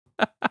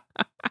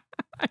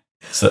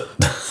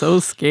So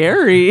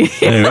scary.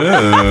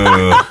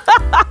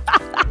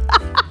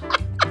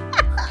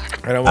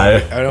 I don't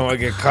want to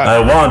get caught. I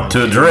want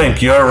to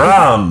drink your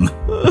rum.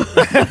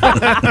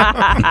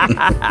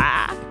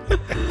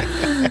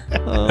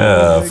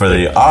 For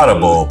the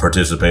audible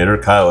participator,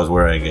 Kyle is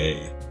wearing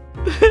a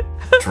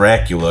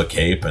Dracula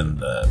cape in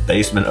the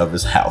basement of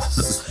his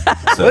house.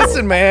 So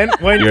listen, man,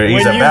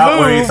 he's about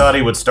where you thought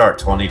he would start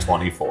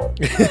 2024.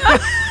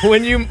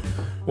 when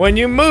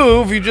you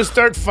move, you just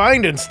start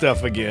finding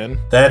stuff again.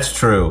 That's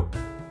true.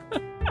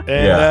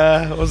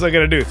 And what was I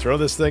gonna do? Throw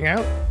this thing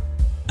out?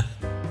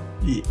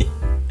 Yeah.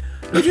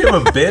 Did you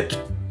have a bit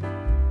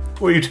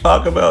where you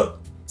talk about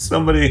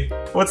somebody?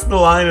 What's the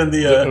line in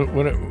the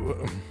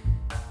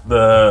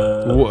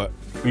what?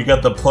 You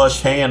got the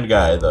plush hand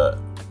guy. No,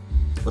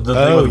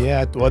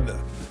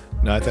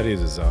 I thought he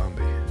was a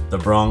zombie. The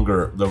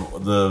Bronger,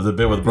 the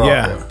bit with Bronger.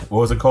 Yeah. What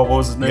was it called? What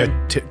was his name?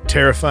 Yeah,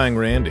 Terrifying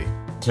Randy.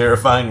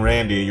 Terrifying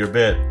Randy, your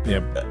bit.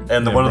 Yep.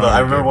 And I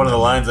remember one of the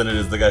lines in it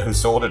is the guy who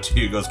sold it to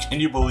you goes, "Can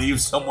you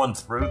believe someone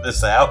threw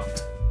this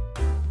out?"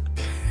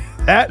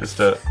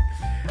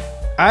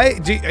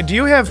 Do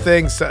you have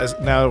things,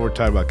 now that we're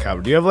talking about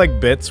comedy, do you have like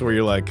bits where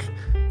you're like,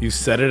 you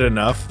said it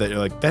enough that you're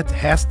like, that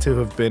has to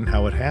have been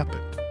how it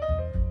happened?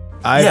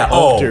 I've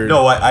altered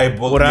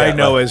what I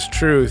know as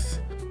truth.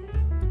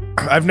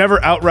 I've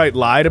never outright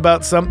lied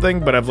about something,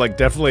 but I've like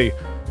definitely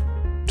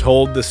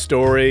told the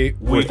story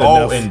with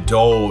enough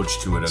indulge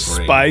to a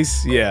degree.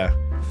 Spice, yeah.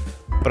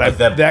 But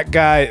that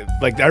guy,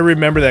 like, I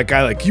remember that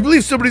guy, like, can you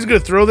believe somebody's gonna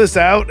throw this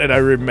out? And I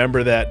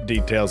remember that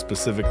detail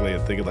specifically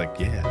and thinking, like,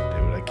 yeah,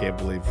 dude, I can't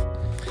believe.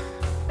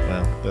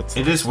 Well,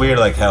 it is weird,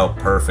 like how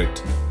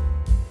perfect,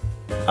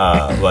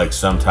 like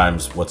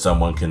sometimes what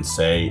someone can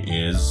say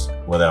is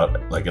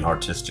without like an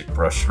artistic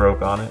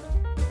brushstroke on it.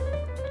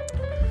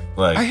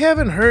 Like I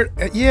haven't heard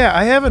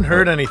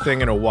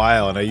anything in a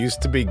while, and I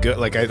used to be good.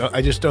 Like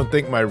I just don't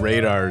think my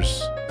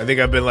radar's. I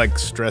think I've been like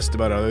stressed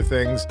about other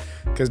things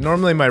because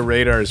normally my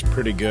radar is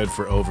pretty good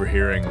for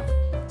overhearing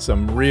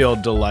some real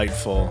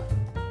delightful,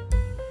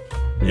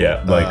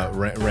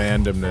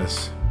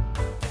 randomness.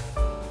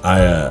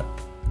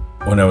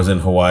 When I was in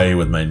Hawaii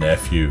with my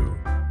nephew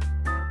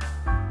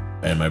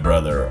and my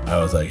brother, I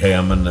was like, hey, I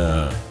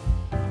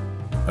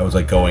was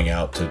like going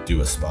out to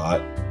do a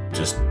spot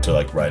just to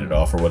like write it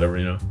off or whatever,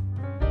 you know?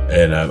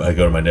 And I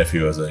go to my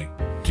nephew, I was like,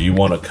 do you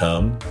want to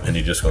come? And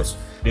he just goes,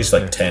 he's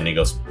like 10, he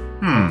goes,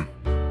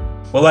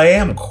 well, I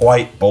am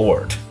quite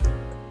bored.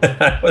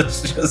 And I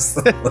was just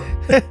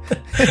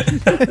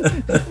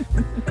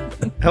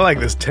I like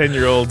this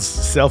 10-year-old's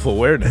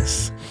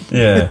self-awareness.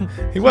 Yeah.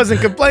 He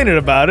wasn't complaining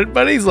about it,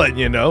 but he's letting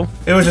you know.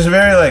 It was just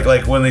very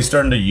like when they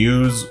started to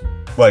use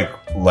like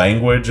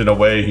language in a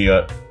way he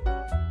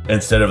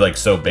instead of like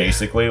so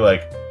basically,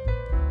 like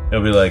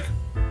it'll be like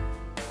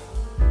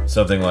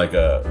something like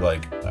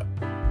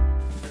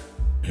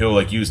he'll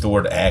like use the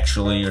word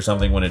actually or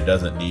something when it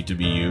doesn't need to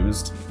be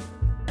used.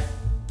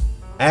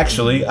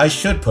 Actually, I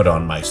should put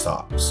on my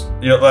socks.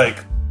 You know,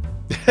 like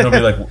it'll be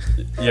like,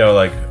 you know,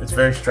 like it's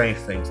very strange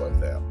things like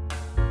that.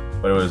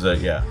 But it was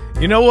yeah.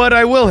 You know what?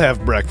 I will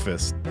have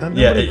breakfast. But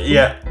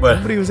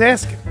nobody was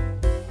asking.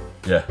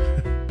 Yeah.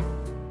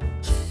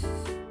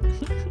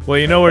 Well,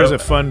 you know where's a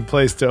fun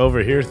place to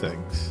overhear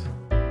things?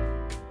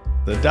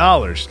 The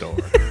dollar store.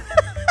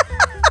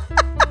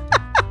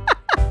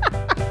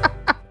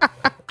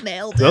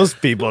 Nailed it. Those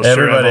people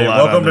sure have a lot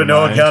welcome on to their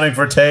No mind. Accounting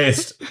for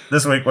Taste.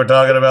 This week we're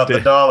talking about the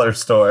dollar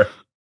store.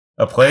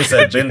 A place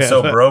I've been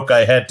so broke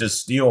I had to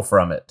steal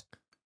from it.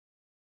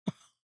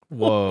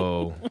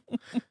 Whoa.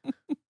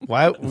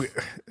 Why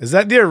is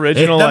that the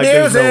original? Like,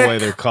 there's no way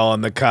they're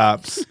calling the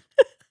cops.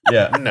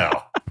 Yeah, no.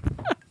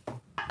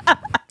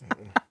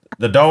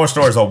 The dollar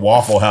store is a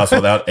Waffle House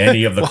without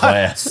any of the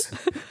class.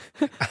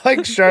 I like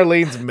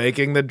Charlene's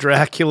making the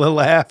Dracula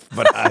laugh,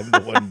 but I'm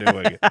the one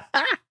doing it.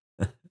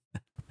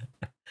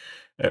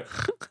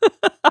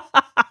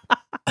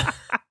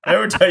 I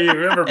ever tell you,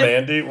 remember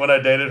Mandy when I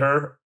dated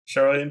her,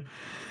 Charlene?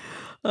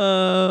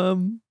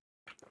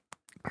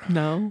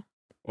 No.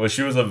 Well,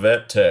 she was a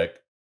vet tech,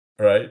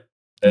 right?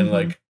 And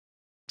like,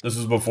 this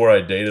was before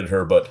I dated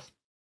her, but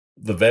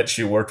the vet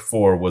she worked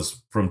for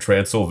was from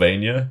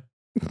Transylvania.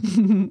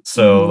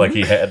 So like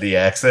he had the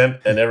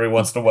accent, and every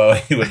once in a while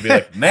he would be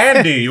like,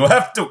 Mandy, you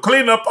have to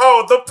clean up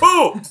all the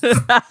poop.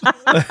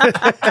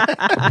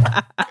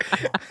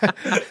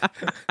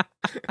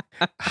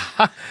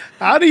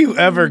 How do you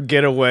ever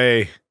get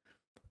away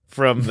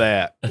from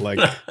that?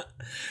 Like,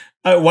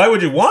 why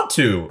would you want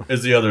to?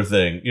 Is the other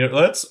thing. You know,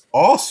 that's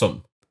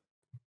awesome.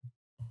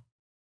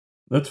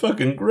 That's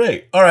fucking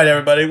great. All right,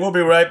 everybody, we'll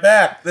be right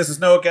back. This is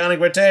No Accounting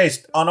for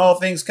Taste on All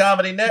Things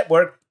Comedy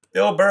Network.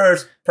 Bill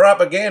Burr's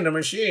propaganda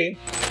machine.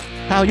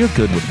 Hal, you're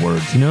good with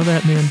words. You know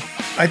that, man?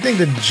 I think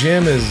the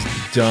gym is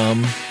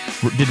dumb.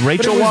 Did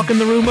Rachel walk in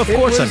the room? Of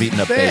course I've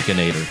eaten a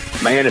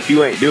Baconator. Man, if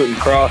you ain't doing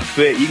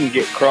CrossFit, you can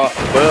get crossed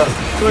up.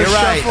 You're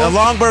right. A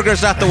long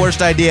burger's not the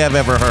worst idea I've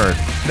ever heard.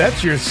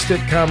 That's your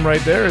sitcom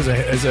right there as a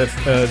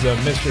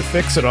Mr.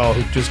 Fix-It-All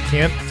who just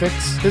can't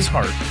fix his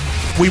heart.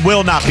 We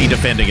will not be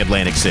defending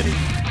Atlantic City.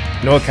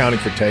 No accounting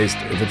for taste.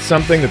 If it's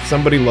something that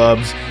somebody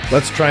loves,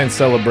 let's try and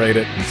celebrate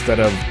it instead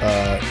of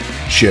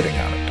shitting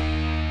on it.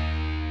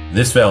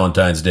 This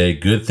Valentine's Day,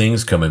 good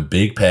things come in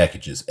big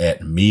packages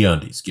at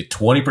MeUndies. Get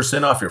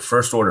 20% off your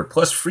first order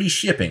plus free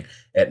shipping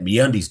at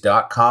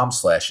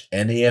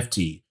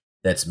MeUndies.com/NAFT.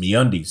 That's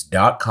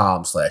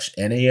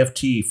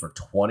MeUndies.com/NAFT for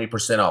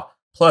 20% off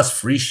plus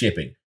free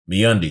shipping.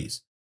 MeUndies.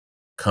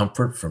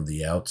 Comfort from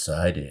the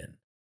outside in.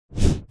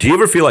 Do you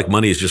ever feel like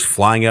money is just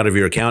flying out of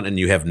your account and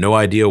you have no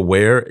idea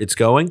where it's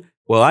going?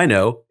 Well, I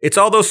know. It's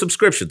all those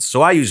subscriptions.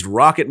 So I used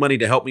Rocket Money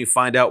to help me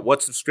find out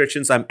what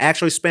subscriptions I'm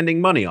actually spending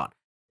money on.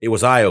 It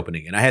was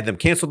eye-opening, and I had them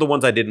cancel the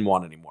ones I didn't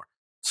want anymore.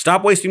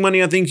 Stop wasting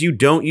money on things you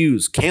don't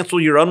use. Cancel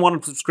your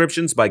unwanted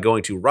subscriptions by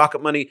going to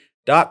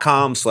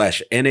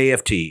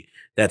rocketmoney.com/NAFT.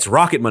 That's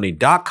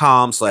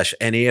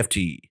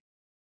rocketmoney.com/NAFT.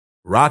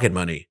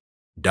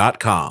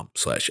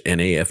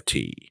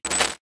 rocketmoney.com/NAFT.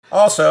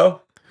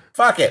 Also,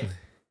 fuck it.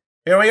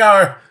 Here we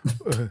are.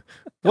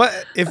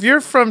 What if you're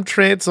from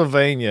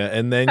Transylvania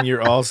and then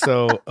you're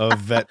also a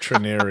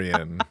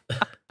veterinarian?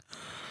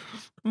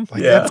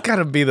 Like that's got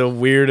to be the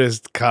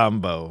weirdest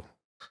combo.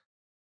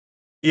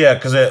 Yeah,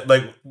 because it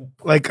I'm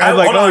like,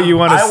 oh, you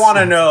want to? I want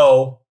to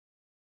know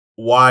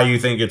why you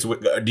think it's.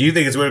 Do you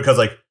think it's weird? Because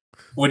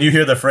when you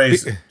hear the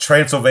phrase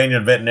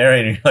Transylvanian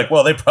veterinarian, you're like,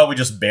 well, they probably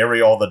just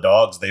bury all the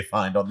dogs they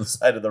find on the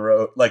side of the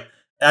road. Like,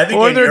 I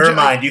think in your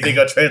mind, you think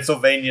a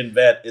Transylvanian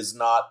vet is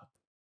not.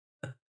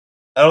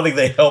 I don't think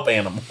they help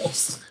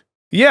animals.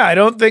 Yeah, I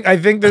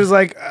think there's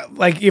like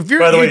if you're.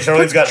 By the way,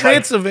 Charlene's got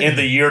in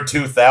the year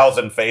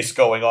 2000 face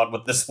going on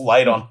with this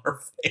light on her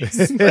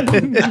face.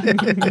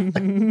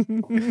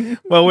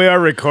 Well, we are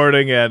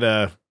recording at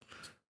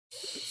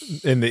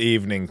in the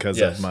evening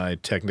because of my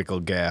technical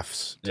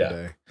gaffes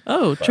today.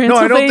 Oh,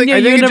 Transylvania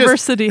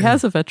University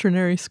has a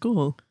veterinary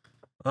school.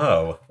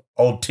 Oh,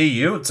 old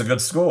TU, it's a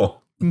good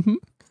school. Mm-hmm.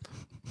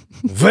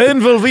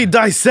 When will we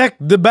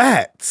dissect the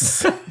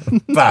bats?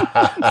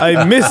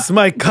 I miss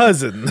my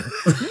cousin.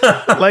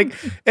 Like,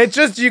 it's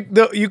just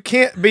you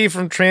can't be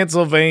from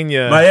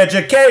Transylvania. My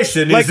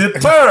education is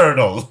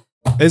eternal.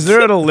 Is there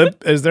an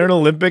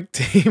Olympic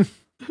team?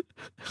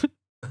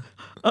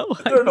 Is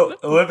there an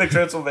Olympic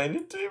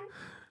Transylvanian team?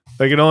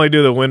 They can only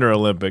do the Winter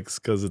Olympics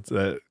because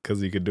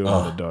you could do it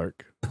in the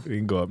dark. You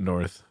can go up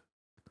north.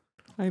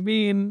 I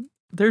mean,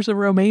 there's a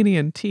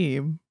Romanian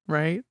team,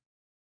 right?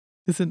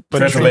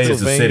 Transylvania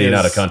is a city,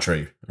 not a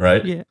country,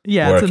 right?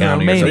 Yeah, or it's in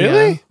Romania,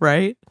 really?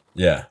 Right?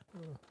 Yeah.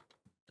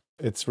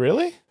 It's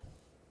really?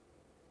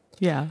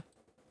 Yeah.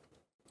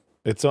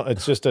 It's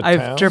just a I've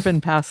town? driven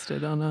past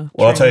it on a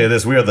Well, I'll tell you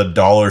this. We are the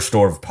dollar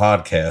store of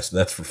podcasts.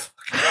 That's for fucking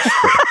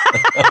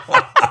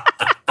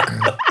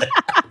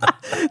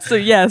So,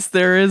 yes,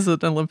 there is an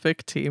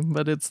Olympic team,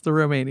 but it's the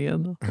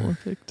Romanian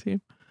Olympic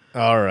team.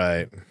 All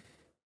right.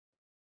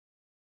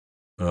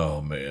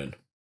 Oh, man.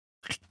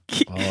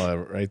 Oh,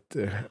 right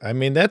there. I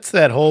mean, that's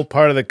that whole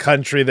part of the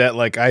country that,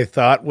 like, I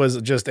thought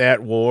was just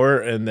at war,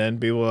 and then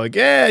people were like,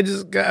 "Yeah,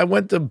 I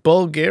went to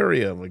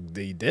Bulgaria." I'm like,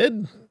 "You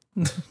did?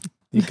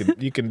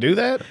 You can do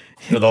that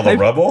with all the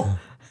rubble?"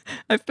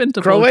 I've been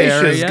to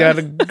Croatia's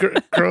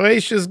Bulgaria.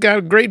 Croatia's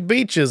got great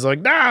beaches. Like,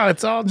 nah,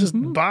 it's all just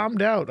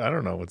bombed out. I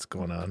don't know what's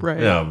going on.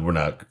 Right? Yeah, we're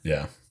not.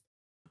 Yeah,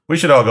 we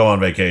should all go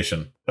on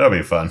vacation. That'll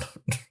be fun.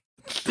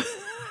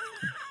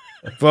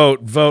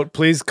 Vote.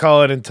 Please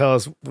call it and tell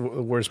us the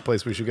worst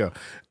place we should go.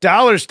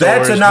 Dollar store.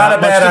 That's is not a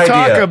much bad to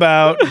idea. Talk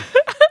about.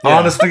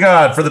 Honest to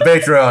God, for the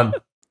Patreon,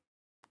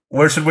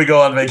 where should we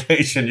go on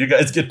vacation? You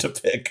guys get to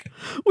pick.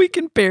 We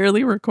can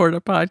barely record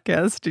a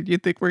podcast. Did you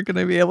think we're going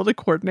to be able to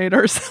coordinate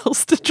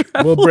ourselves to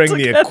travel? We'll bring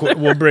the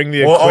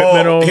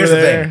equipment over here's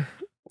there. The thing.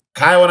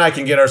 Kyle and I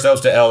can get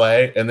ourselves to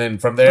LA, and then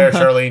from there,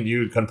 Charlene,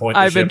 you can point.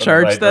 I'm in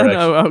charge then. Direction.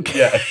 Oh, okay.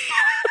 Yeah.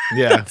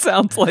 Yeah. That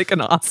sounds like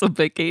an awesome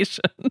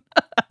vacation.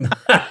 We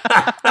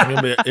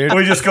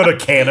just go to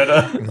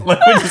Canada. Like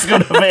we just go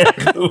to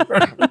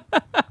Vancouver.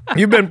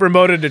 You've been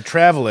promoted to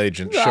travel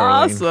agent,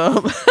 Charlene.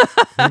 Awesome.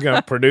 You're going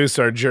to produce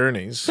our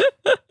journeys.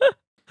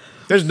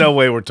 There's no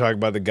way we're talking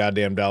about the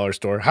goddamn dollar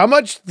store. How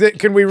much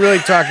can we really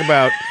talk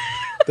about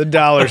the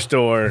dollar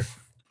store?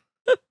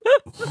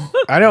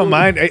 I don't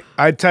mind.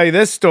 I tell you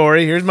this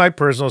story. Here's my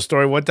personal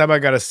story. One time I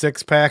got a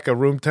 6-pack of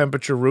room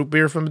temperature root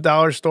beer from the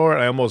dollar store,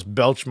 and I almost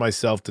belched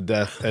myself to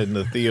death in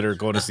the theater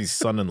going to see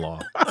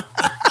Son-in-Law.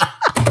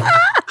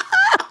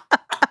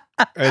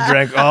 I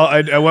drank all.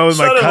 I went with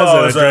my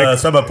cousin.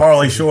 Some of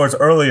Pauly Shore's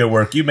earlier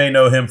work. You may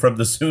know him from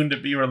the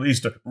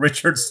soon-to-be-released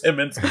Richard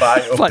Simmons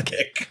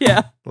biopic.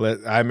 Yeah.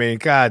 I mean,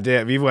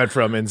 goddamn, you went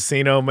from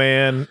Encino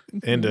Man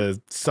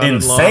into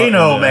Son-in-Law.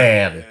 Insano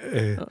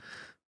Man.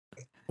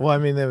 Well, I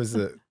mean, that was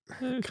the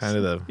kind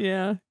of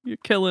the you're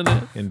killing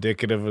it.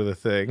 Indicative of the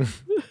thing.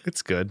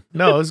 It's good.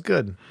 No, it was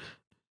good.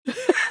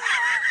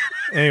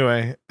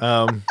 Anyway,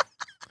 I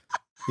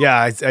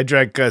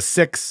drank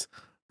 6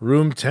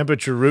 room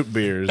temperature root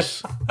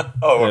beers.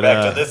 Oh, we're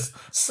back to this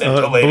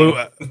scintillating.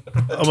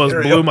 Almost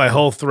blew my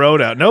whole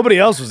throat out. Nobody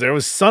else was there. It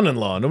was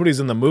Son-in-Law.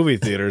 Nobody's in the movie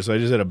theater, so I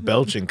just had a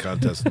belching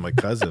contest with my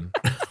cousin.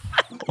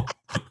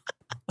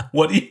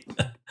 What do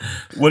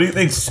you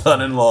think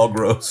son-in-law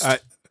grossed?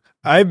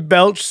 I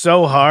belched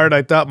so hard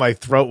I thought my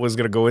throat was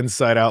gonna go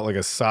inside out like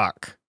a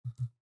sock.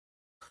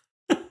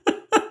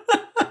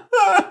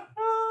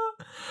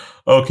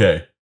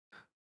 Okay.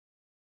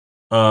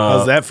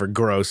 How's that for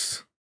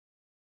gross?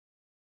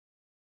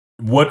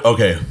 What?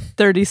 Okay.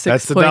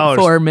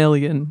 36.4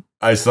 million.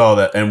 I saw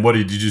that. And what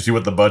did you see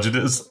what the budget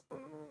is?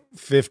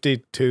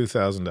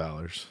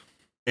 $52,000.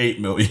 $8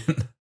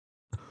 million.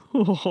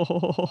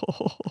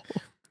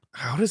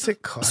 How does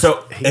it cost?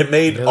 So it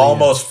made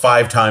almost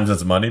 5 times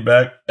its money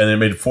back, and it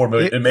made $4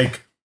 million.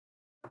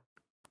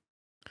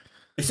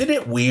 Isn't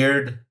it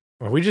weird?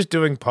 Are we just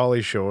doing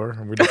Pauly Shore?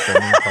 Are we just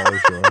filming Pauly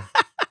Shore?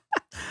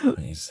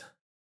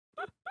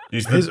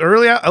 He's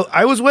early.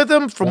 I was with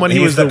him from when he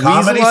was the Weasel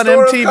on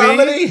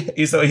MTV.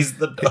 He's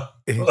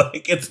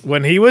the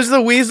when he was the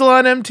Weasel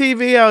on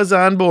MTV. I was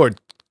on board.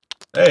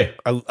 Hey,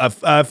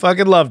 I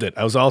fucking loved it.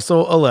 I was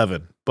also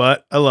 11,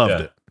 but I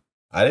loved it.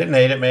 I didn't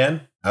hate it,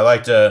 man. I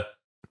liked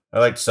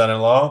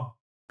Son-in-Law.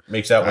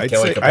 Makes out with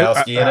Kelly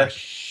Kapowski in it.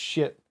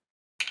 Shit.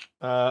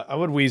 I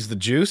would wheeze the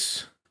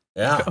juice.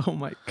 Yeah. Oh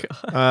my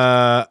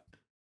god.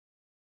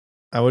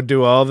 I would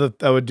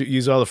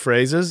use all the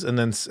phrases, and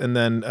then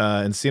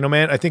Encino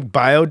Man. I think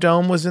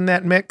Biodome was in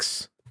that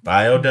mix.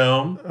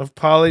 Biodome of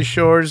Pauly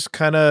Shore's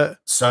kind of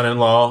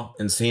Son-in-Law,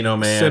 Encino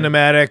Man,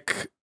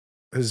 cinematic,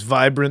 his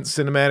vibrant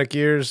cinematic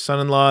years,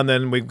 Son-in-Law, and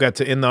then we got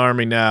to In the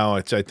Army Now,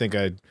 which I think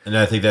that's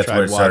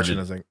where it started.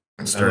 I was like,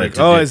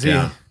 oh, is he?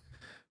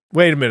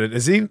 Wait a minute,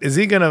 is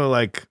he gonna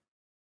like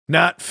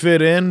not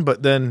fit in,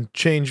 but then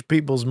change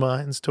people's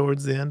minds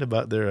towards the end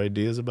about their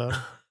ideas about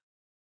him?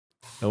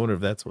 I wonder if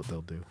that's what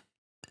they'll do.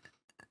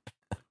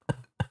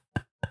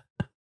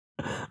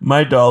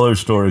 My dollar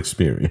store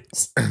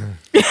experience. I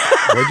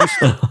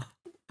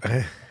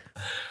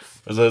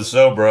was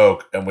so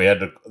broke, and we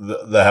had to.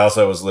 The house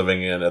I was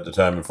living in at the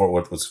time in Fort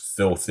Worth was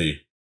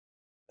filthy,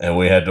 and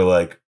we had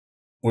to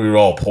we were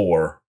all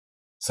poor,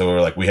 so we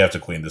were like, we have to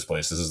clean this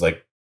place. This is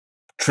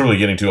truly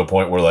getting to a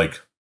point where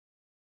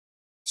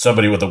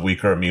somebody with a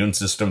weaker immune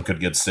system could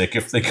get sick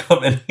if they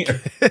come in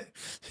here.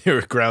 You're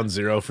at ground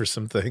zero for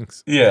some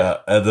things. Yeah,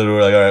 and then we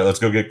were like, all right, let's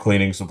go get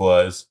cleaning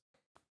supplies,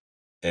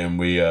 and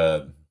we.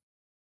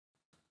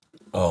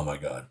 Oh my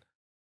god!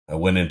 I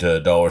went into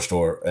a dollar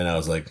store and I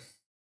was like,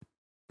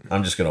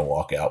 I'm just gonna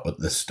walk out with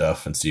this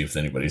stuff and see if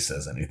anybody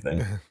says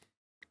anything.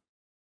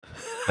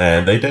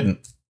 And they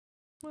didn't.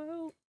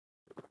 Well,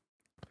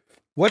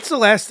 what's the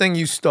last thing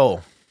you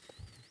stole?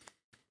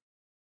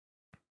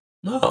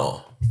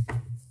 No.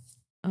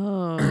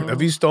 oh.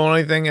 Have you stolen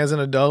anything as an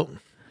adult?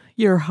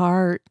 Your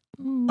heart.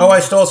 Oh, I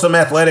stole some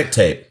athletic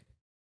tape.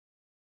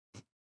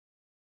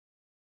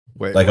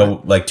 Wait,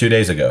 like 2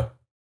 days ago.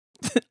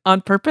 On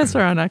purpose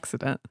or on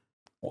accident?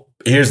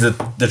 Here's the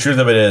truth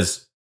of it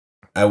is,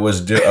 I was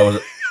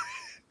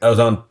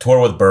on tour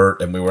with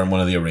Bert, and we were in one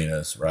of the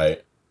arenas,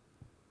 right?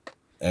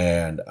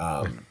 And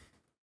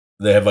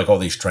they have all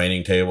these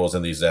training tables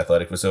in these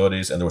athletic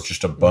facilities, and there was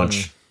just a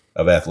bunch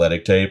of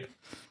athletic tape.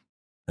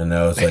 And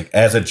I was like,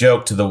 as a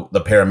joke to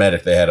the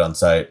paramedic they had on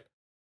site,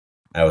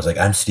 I was like,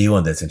 I'm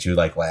stealing this, and she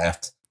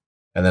laughed.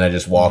 And then I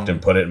just walked and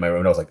put it in my room,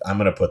 and I was like, I'm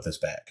gonna put this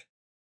back.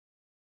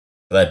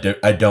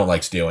 I don't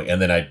like stealing, and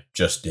then I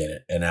just did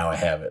it, and now I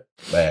have it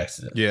by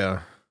accident. Yeah.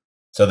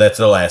 So that's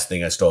the last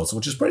thing I stole,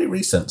 which is pretty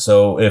recent.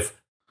 So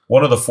if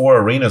one of the 4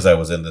 arenas I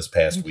was in this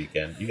past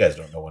weekend, you guys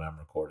don't know when I'm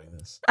recording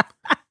this.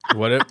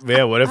 What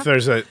if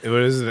there's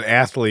an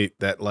athlete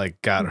that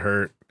got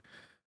hurt,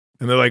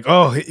 and they're like,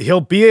 oh,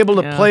 he'll be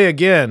able to play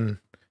again.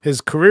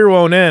 His career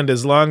won't end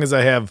as long as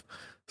I have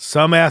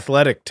some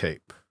athletic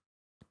tape.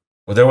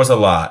 Well, there was a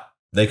lot.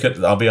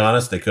 I'll be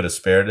honest, they could have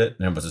spared it,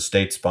 and it was a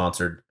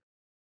state-sponsored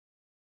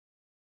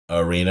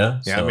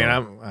arena. Yeah, so. I mean,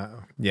 I'm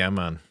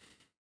on.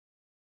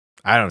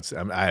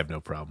 I have no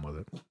problem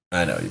with it.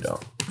 I know you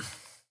don't.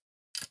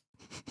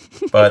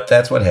 But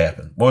that's what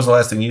happened. What was the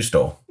last thing you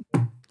stole?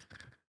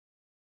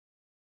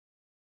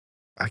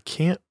 I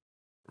can't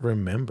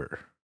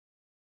remember.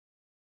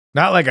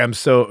 Not like I'm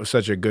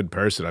such a good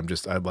person. I'm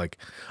like,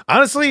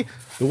 honestly,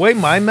 the way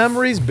my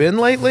memory's been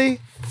lately,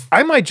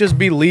 I might just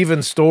be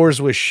leaving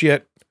stores with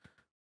shit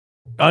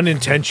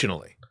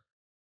unintentionally.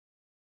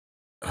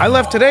 I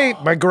left today.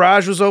 My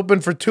garage was open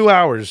for 2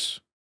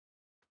 hours.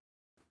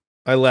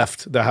 I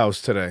left the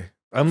house today.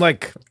 I'm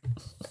like,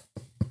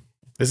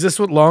 is this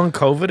what long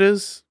COVID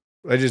is?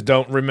 I just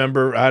don't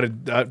remember how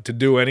to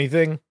do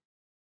anything.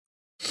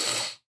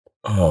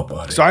 Oh,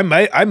 buddy. So I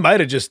might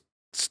have just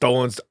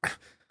stolen.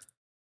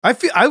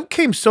 I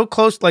came so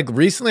close.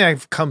 Recently,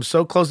 I've come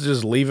so close to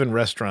just leaving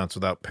restaurants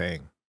without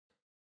paying.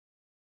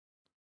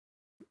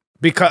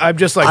 Because I'm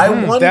just like,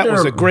 that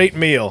was a great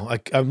meal.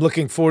 I'm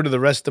looking forward to the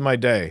rest of my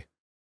day.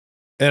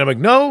 And I'm like,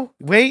 no,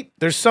 wait,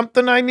 there's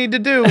something I need to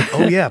do.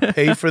 Oh, yeah,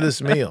 pay for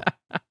this meal.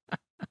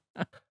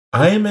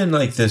 I am in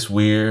this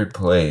weird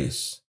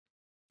place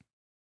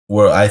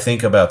where I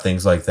think about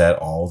things like that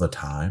all the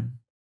time.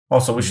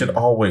 Also, we should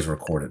always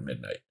record at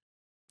midnight.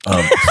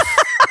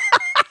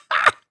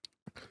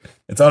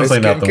 It's honestly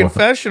not the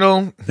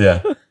confessional.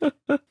 Yeah.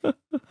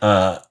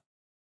 But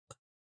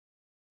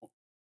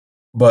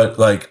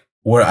like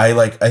where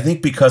I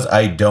think because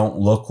I don't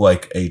look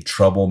like a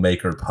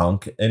troublemaker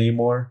punk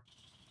anymore,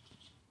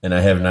 and I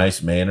have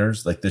nice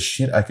manners, like the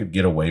shit I could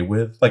get away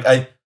with. Like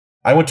I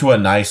went to a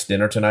nice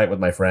dinner tonight with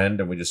my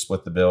friend, and we just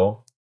split the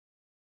bill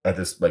at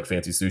this like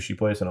fancy sushi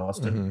place in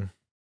Austin. Mm-hmm.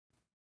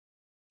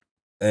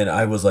 And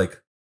I was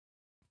like,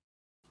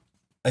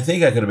 I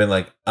think I could have been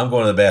like, I'm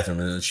going to the bathroom,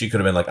 and then she could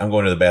have been like, I'm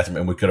going to the bathroom,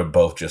 and we could have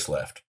both just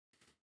left.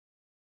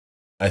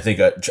 I think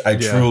I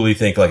truly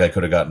think like I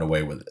could have gotten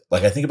away with it.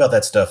 Like I think about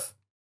that stuff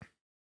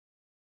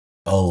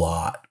a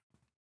lot,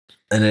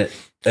 and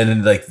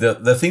then like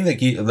the thing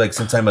that like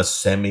since I'm a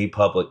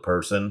semi-public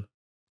person,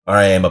 or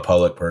I am a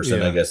public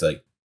person, I guess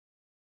like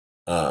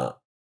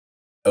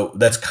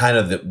that's kind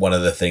of one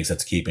of the things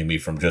that's keeping me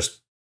from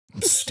just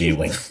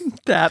stealing.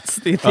 That's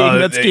the thing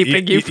that's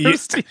keeping you from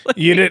stealing.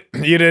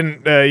 You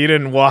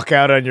didn't walk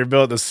out on your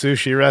bill at the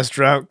sushi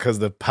restaurant because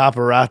the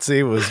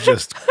paparazzi was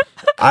just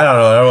I don't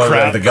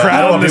know.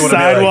 Crowd on the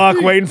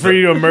sidewalk waiting for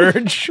you to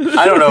emerge.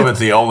 I don't know if it's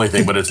the only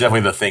thing, but it's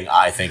definitely the thing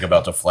I think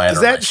about to flatter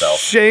Is that myself.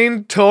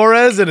 Shane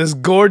Torres and his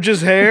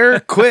gorgeous hair?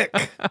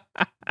 Quick.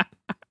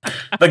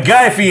 The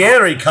Guy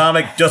Fieri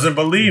comic doesn't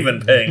believe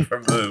in paying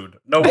for food.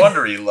 No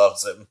wonder he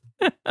loves him.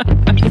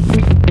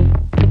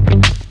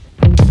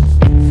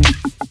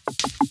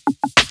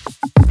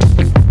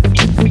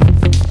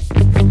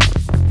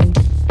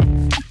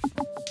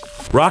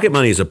 Rocket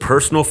Money is a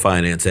personal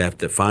finance app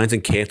that finds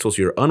and cancels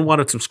your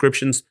unwanted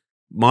subscriptions,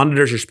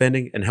 monitors your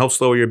spending, and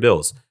helps lower your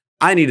bills.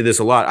 I needed this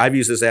a lot. I've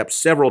used this app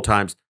several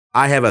times.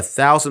 I have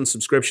 1,000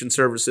 subscription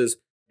services,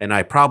 and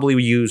I probably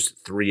used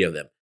 3 of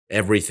them.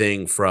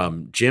 Everything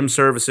from gym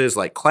services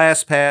like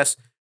ClassPass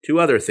to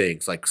other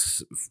things like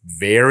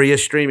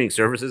various streaming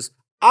services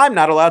I'm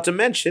not allowed to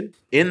mention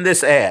in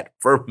this ad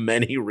for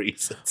many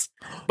reasons.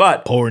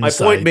 But my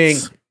point being,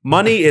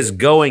 money is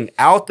going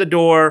out the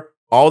door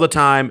all the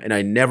time, and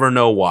I never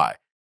know why.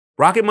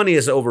 Rocket Money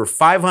has over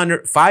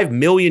 5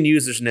 million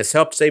users and has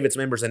helped save its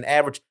members an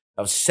average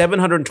of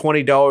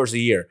 $720 a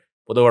year,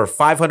 with over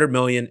 500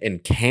 million in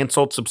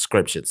canceled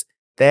subscriptions.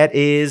 That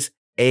is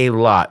a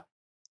lot.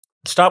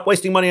 Stop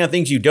wasting money on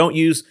things you don't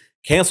use.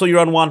 Cancel your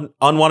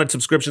unwanted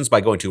subscriptions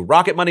by going to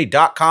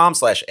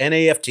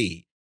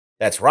rocketmoney.com/NAFT.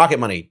 That's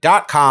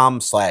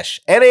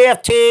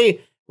rocketmoney.com/NAFT.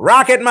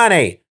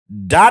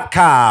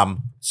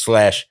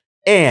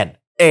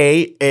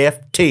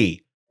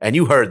 rocketmoney.com/NAFT. And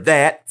you heard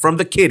that from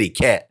the kitty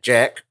cat,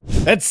 Jack.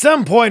 At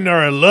some point in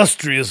our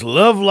illustrious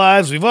love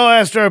lives, we've all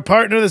asked our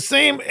partner the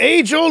same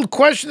age-old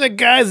question that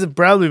guys have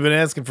probably been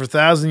asking for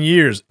 1,000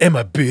 years. Am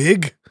I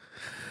big?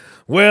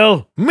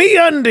 Well,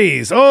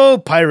 MeUndies. Oh,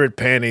 pirate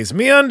panties.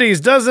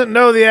 MeUndies doesn't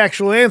know the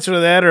actual answer to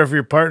that, or if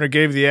your partner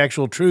gave you the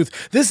actual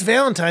truth. This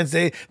Valentine's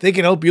Day, they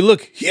can help you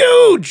look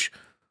huge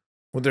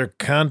with their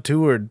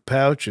contoured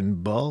pouch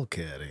and ball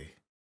caddy.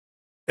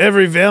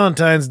 Every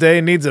Valentine's Day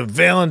needs a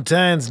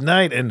Valentine's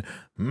night, and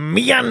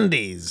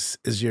MeUndies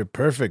is your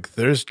perfect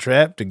thirst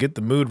trap to get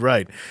the mood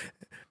right.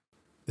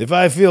 If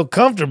I feel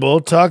comfortable,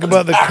 talk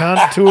about the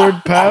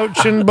contoured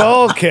pouch and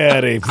ball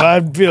caddy. If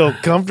I feel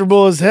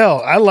comfortable as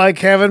hell, I like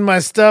having my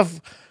stuff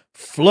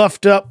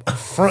fluffed up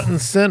front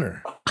and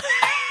center.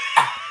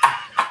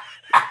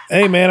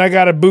 Hey, man, I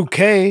got a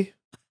bouquet.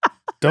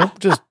 Don't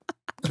just...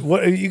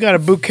 you got a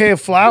bouquet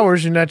of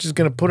flowers. You're not just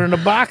going to put it in a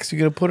box. You're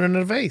going to put it in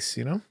a vase,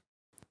 you know?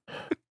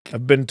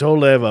 I've been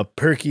told I have a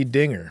perky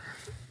dinger.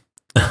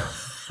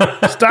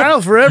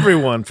 Style for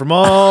everyone, from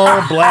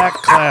all black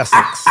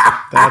classics.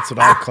 That's what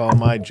I call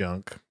my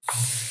junk.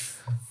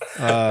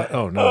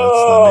 Oh, no,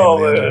 that's the name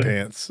of the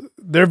underpants.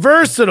 They're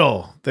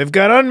versatile. They've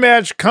got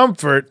unmatched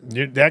comfort.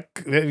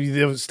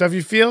 The stuff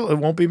you feel, it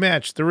won't be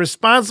matched. They're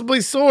responsibly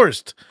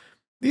sourced.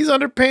 These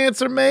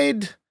underpants are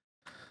made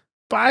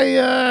by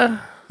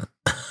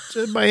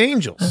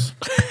angels.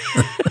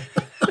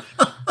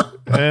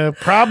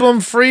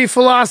 Problem-free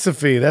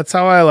philosophy. That's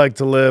how I like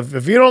to live.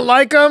 If you don't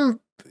like them,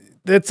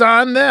 it's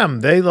on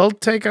them. They'll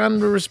take on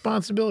the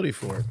responsibility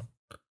for it.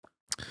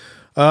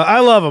 I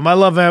love them. I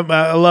love them.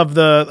 I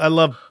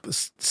love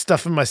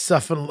stuffing my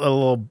stuff in a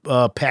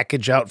little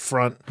package out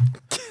front.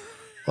 I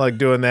like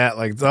doing that.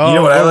 Like, oh, you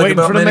know what I like waiting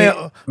about for the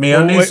mail.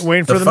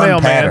 Waiting for the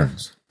mailman.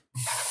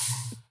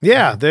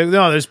 Yeah,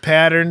 there's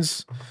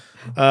patterns.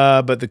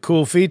 But the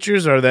cool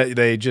features are that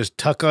they just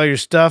tuck all your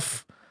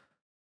stuff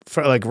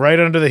like right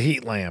under the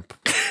heat lamp.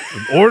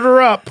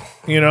 Order up,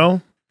 you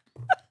know.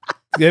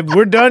 If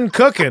we're done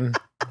cooking,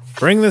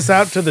 bring this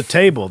out to the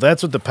table.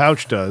 That's what the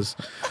pouch does.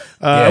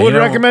 I would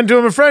recommend to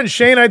a friend.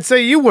 Shane, I'd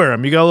say you wear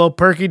them. You got a little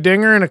perky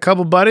dinger and a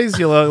couple buddies.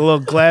 You got a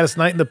little Gladys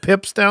Knight and the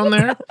Pips down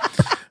there.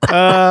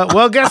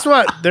 Well, guess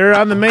what? They're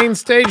on the main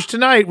stage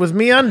tonight with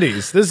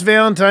MeUndies. This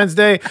Valentine's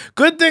Day,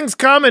 good things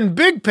come in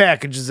big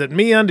packages at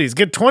MeUndies.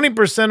 Get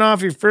 20%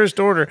 off your first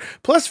order,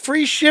 plus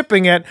free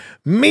shipping at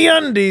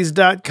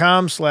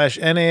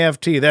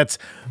MeUndies.com/NAFT. That's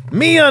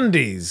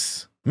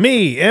MeUndies.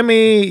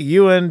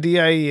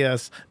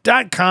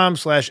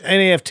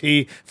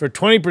 MEUNDIES.com/NAFT for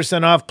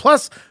 20% off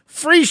plus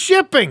free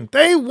shipping.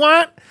 They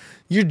want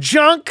your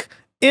junk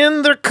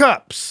in their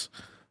cups.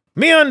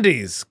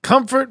 MeUndies,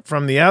 comfort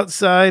from the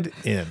outside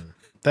in.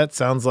 That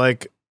sounds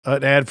like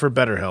an ad for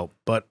BetterHelp,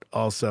 but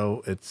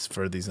also it's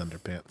for these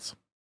underpants.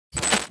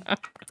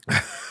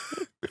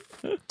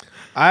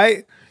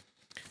 I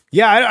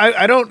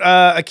don't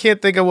I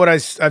can't think of what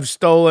I've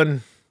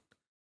stolen,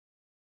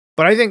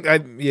 but I think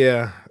I'm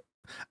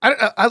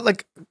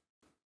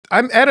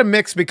at a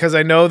mix because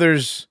I know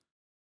there's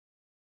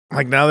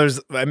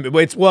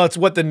it's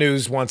what the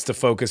news wants to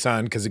focus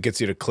on because it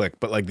gets you to click,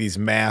 but like these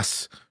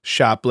mass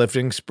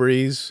shoplifting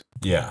sprees.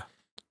 Yeah.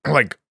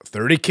 Like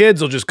 30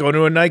 kids will just go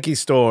to a Nike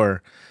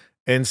store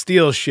and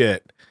steal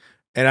shit.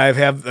 And I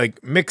have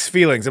like mixed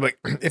feelings. I'm like,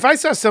 if I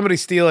saw somebody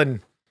stealing,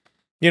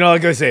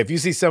 like I say, if you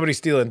see somebody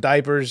stealing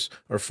diapers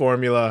or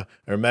formula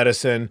or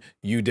medicine,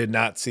 you did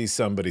not see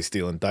somebody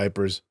stealing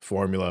diapers,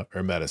 formula,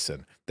 or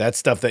medicine. That's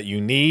stuff that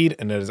you need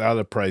and that is out of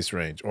the price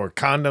range. Or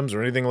condoms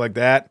or anything like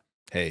that.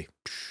 Hey,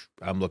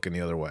 I'm looking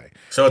the other way.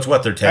 So it's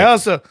what they're taking.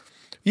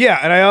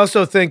 I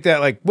also think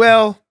that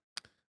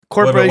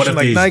corporation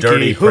like Nike,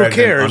 dirty, who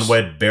cares?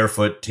 Unwed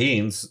barefoot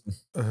teens.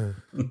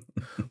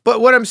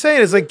 But what I'm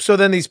saying is so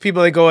then these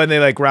people, they go and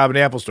they rob an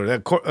Apple store.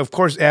 Of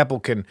course, Apple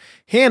can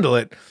handle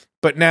it.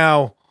 But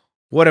now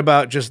what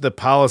about just the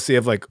policy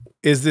of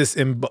is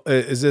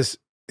this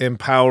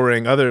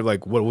empowering other,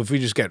 what if we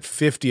just got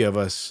 50 of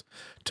us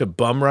to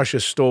bum rush a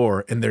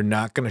store and they're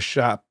not going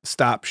to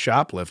stop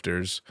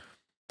shoplifters?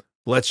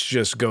 Let's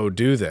just go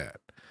do that.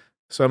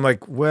 So I'm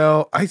like,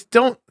 well,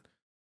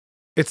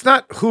 it's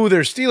not who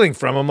they're stealing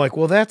from. I'm like,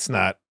 well, that's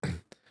not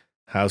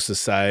how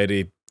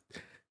society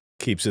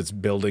keeps its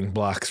building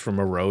blocks from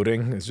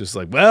eroding. It's just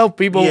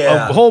people,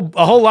 a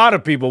whole lot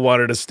of people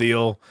wanted to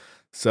steal.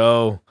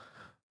 So,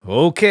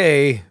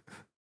 okay.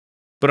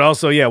 But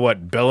also,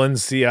 what,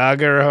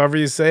 Balenciaga or however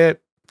you say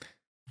it?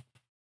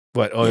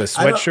 What? Oh, the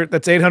sweatshirt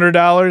that's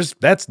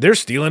 $800. They're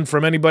stealing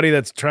from anybody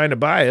that's trying to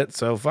buy it.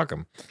 So fuck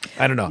them.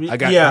 I don't know.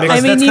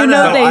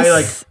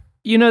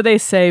 They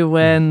say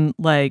when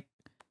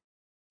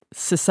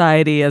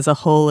society as a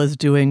whole is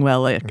doing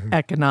well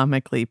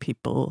economically,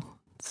 people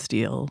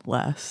steal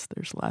less.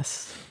 There's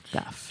less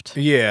theft.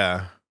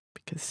 Yeah.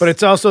 But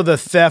it's also the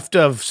theft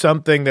of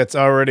something that's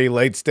already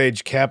late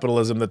stage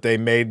capitalism that they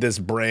made this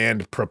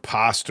brand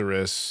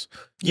preposterous.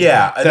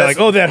 Yeah.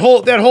 That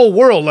whole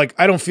world,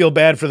 I don't feel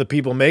bad for the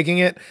people making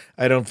it.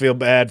 I don't feel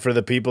bad for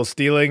the people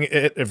stealing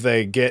it if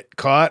they get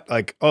caught.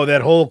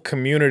 That whole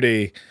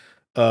community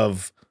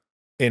of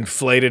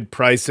inflated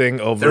pricing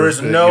over there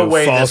is no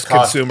way false this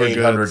costs consumer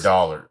goods.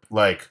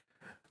 $800.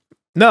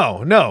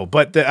 No,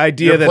 but the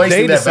idea that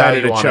they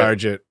decided to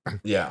charge it.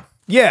 Yeah.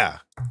 Yeah.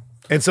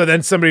 And so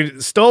then somebody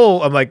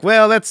stole. I'm like,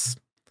 well, that's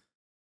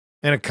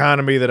an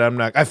economy that I'm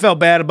not. I felt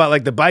bad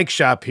about the bike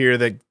shop here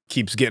that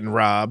keeps getting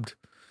robbed.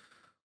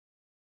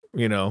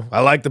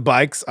 I like the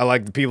bikes. I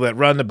like the people that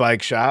run the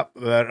bike shop.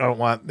 I don't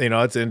want,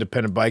 it's an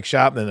independent bike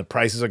shop. And then the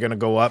prices are going to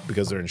go up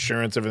because their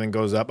insurance, everything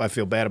goes up. I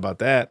feel bad about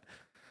that.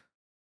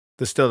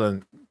 This still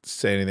doesn't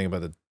say anything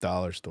about the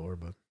dollar store,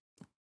 but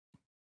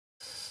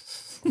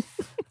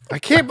I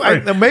can't.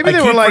 Maybe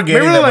they were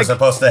we're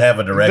supposed to have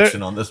a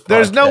direction on this podcast.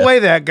 There's no way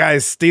that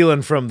guy's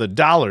stealing from the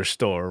dollar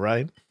store,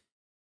 right?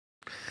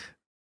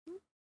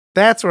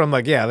 That's where I'm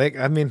like, yeah.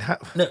 And maybe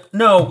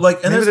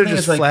they're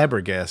just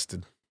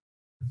flabbergasted.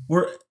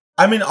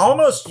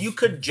 Almost you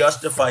could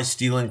justify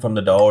stealing from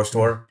the dollar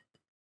store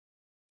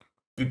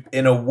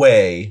in a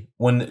way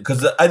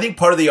because I think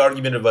part of the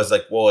argument of us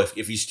well,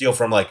 if you steal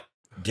from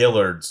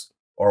Dillard's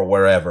or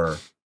wherever.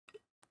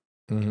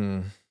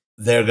 Mm-hmm.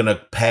 They're going to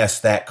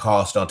pass that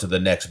cost on to the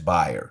next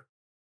buyer.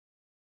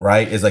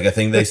 Right? It's a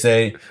thing they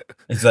say.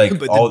 It's but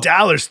the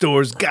dollar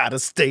store's got to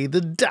stay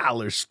the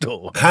dollar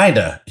store.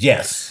 Kinda,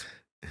 yes.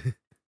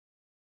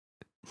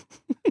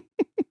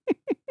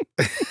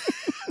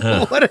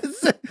 What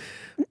is it?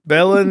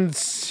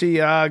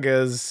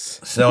 Balenciaga's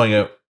selling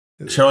it.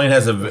 Charlene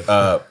has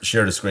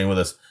shared a screen with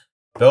us.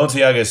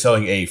 Balenciaga is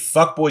selling a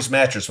fuckboys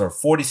mattress for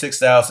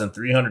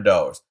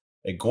 $46,300.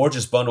 A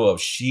gorgeous bundle of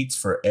sheets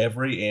for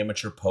every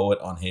amateur poet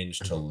on Hinge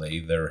to lay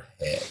their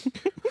head.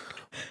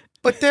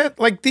 But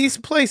these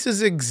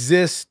places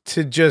exist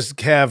to just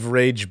have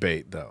rage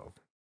bait, though.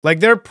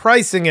 They're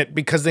pricing it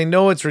because they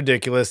know it's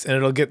ridiculous and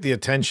it'll get the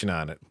attention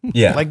on it.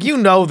 Yeah.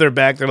 They're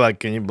back. They're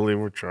can you believe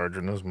we're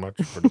charging this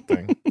much for the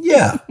thing?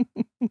 Yeah.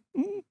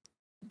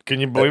 Can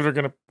you believe they're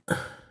going to...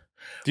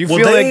 Do you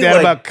feel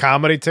that about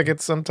comedy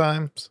tickets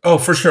sometimes? Oh,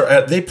 for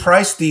sure. They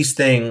price these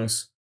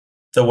things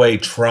the way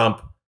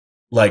Trump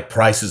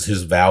prices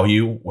his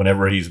value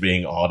whenever he's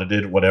being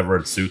audited, whatever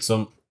it suits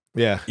him.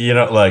 Yeah.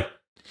 But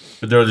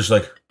they're just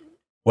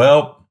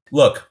well,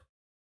 look,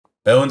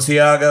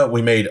 Balenciaga,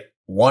 we made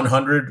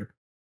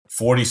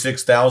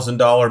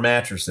 $146,000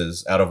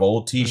 mattresses out of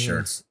old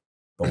t-shirts,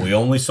 but we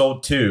only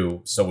sold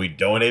 2, so we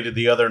donated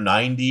the other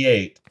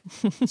 98.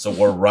 So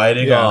we're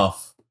writing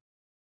off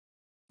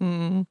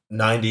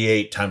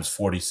 98 times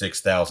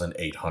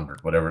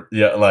 46,800, whatever.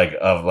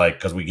 Yeah,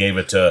 because we gave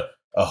it to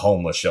a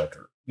homeless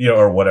shelter.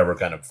 Or whatever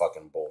kind of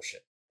fucking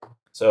bullshit.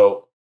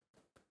 So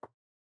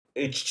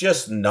it's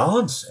just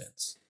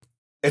nonsense.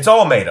 It's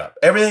all made up.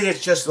 Everything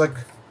is just like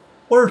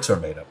words are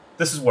made up.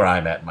 This is where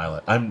I'm at in my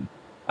life.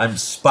 I'm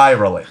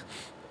spiraling.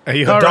 Are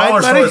you the all dollar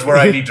right, store buddy? is where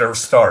I need to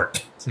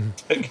start. Do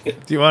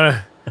you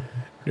want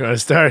to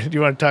start? Do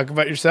you want to talk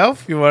about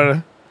yourself? Do you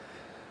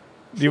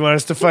want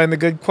us to find the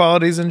good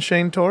qualities in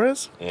Shane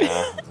Torres?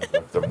 Yeah,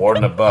 if they're more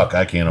than $1,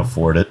 I can't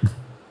afford it.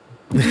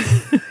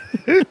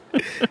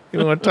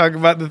 You want to talk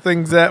about the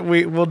things that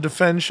we will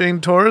defend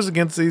Shane Torres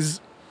against these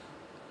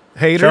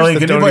haters? Charlie, that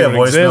can you don't play a even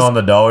voicemail exist? on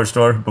the dollar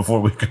store before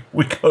we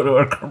go to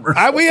our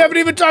commercial? We haven't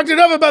even talked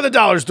enough about the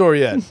dollar store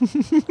yet.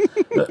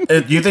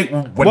 Do you think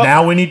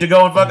now we need to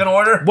go and fucking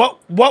order?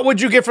 What would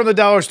you get from the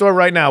dollar store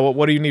right now?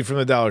 What do you need from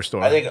the dollar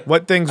store? I think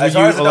what things would as you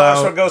far as the dollar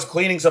allow? store goes,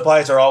 cleaning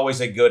supplies are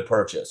always a good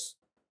purchase.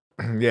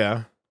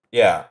 Yeah.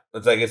 Yeah,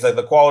 it's like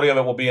the quality of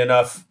it will be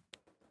enough.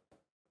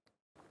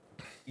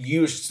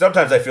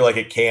 Sometimes I feel like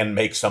it can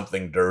make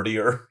something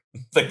dirtier.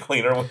 The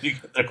cleaner when you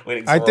get their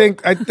cleaning supplies.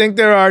 I think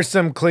there are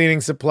some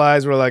cleaning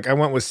supplies where like I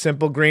went with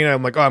Simple Green.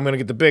 I'm like, I'm gonna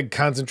get the big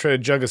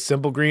concentrated jug of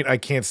Simple Green. I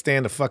can't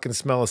stand the fucking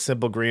smell of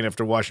Simple Green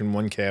after washing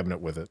one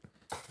cabinet with it.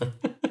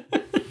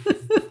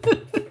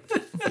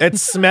 It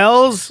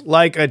smells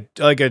like a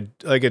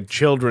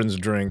children's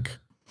drink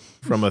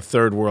from a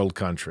third world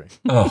country.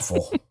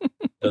 Awful.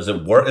 Does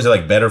it work? Is it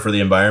like better for the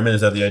environment?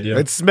 Is that the idea?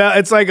 It's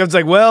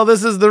like, well,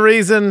 this is the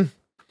reason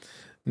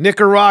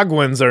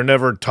Nicaraguans are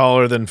never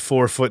taller than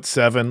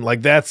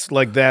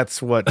 4'7".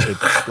 That's what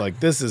it's like.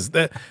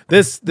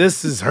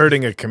 This is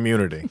hurting a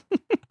community.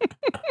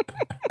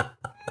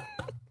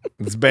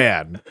 It's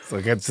bad. It's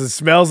like it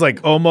smells like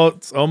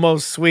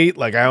almost sweet.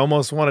 Like I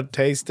almost want to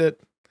taste it.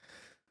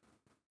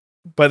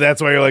 But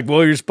that's why you're like,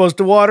 well, you're supposed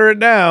to water it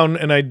down,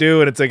 and I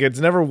do, and it's like it's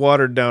never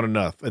watered down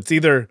enough. It's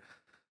either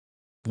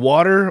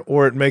water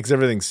or it makes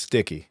everything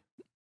sticky.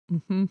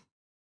 Mm-hmm.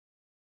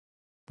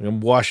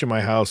 I'm washing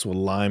my house with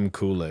lime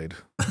Kool-Aid.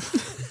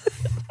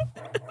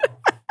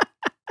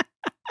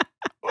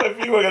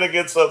 If you were gonna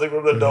get something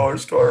from the dollar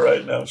store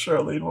right now,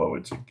 Charlene, what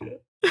would you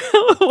get?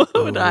 What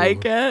would I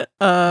get?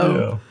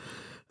 Yeah.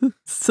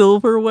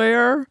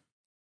 Silverware.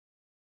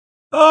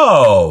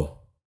 Oh,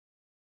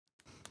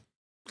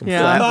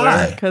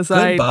 Yeah, because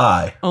I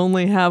buy.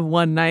 only have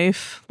one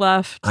knife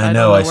left. I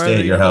know. I stay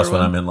at your house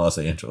when I'm in Los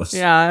Angeles.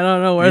 Yeah, I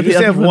don't know where You the just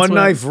other have ones one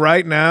went. knife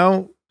right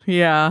now.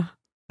 Yeah.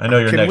 I know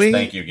your Can next we-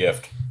 thank you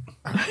gift.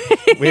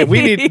 We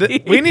need the I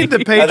think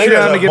there's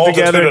Patreon a to get multitude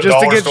together of just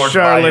to dollar get stores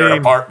by your Charlene.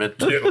 apartment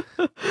too.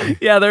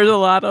 Yeah, there's a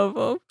lot of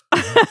them.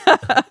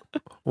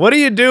 What do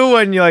you do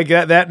when you like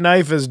that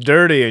knife is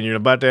dirty and you're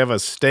about to have a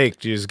steak?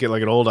 Do you just get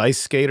like an old ice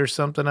skate or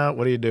something out?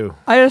 What do you do?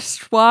 I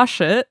just wash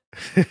it.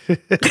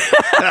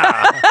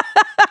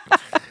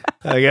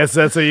 I guess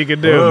that's what you can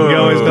do. You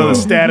always know the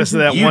status of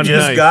that You one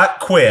just knife.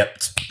 got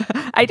quipped.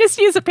 I just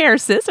use a pair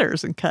of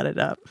scissors and cut it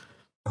up.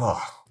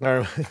 Oh,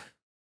 Or-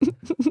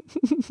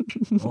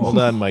 Hold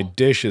on, my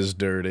dish is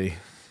dirty.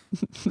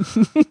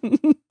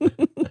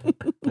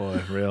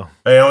 Boy, real.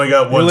 I only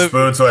got one live-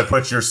 spoon, so I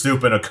put your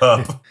soup in a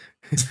cup.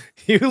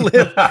 You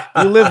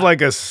live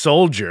like a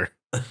soldier.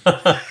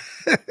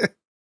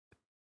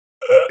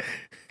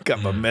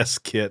 Got my mess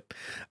kit.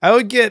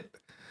 I'd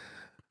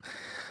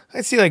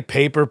see like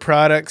paper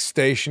products,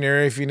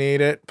 stationery if you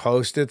need it,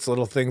 Post-its,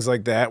 little things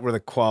like that where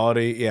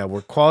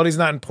quality's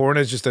not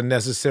important, it's just a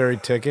necessary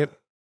ticket.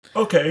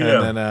 Okay,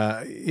 yeah. And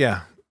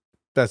then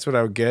that's what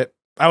I would get.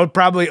 I would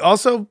probably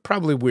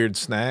weird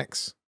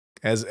snacks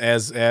as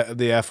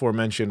the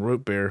aforementioned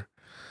root beer.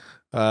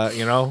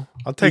 I'll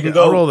take it.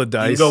 I'll roll the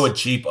dice. You can go with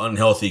cheap,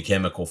 unhealthy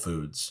chemical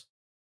foods.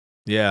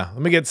 Yeah,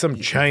 let me get some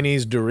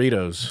Chinese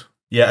Doritos.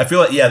 Yeah, I feel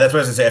like that's what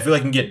I was gonna say. I feel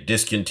like I can get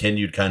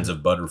discontinued kinds of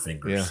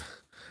Butterfingers.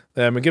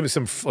 Yeah, I'm gonna give me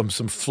some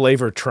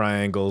flavor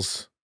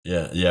triangles.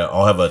 Yeah.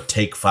 I'll have a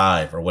Take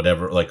 5 or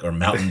whatever, or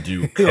Mountain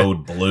Dew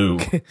Code Blue.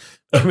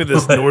 Give me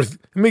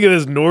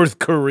this North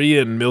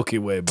Korean Milky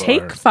Way bar.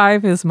 Take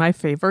 5 is my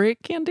favorite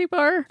candy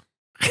bar.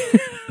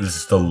 This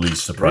is the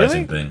least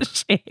surprising thing.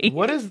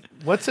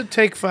 What's a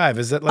Take 5?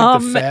 Is that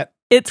like the fat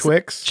it's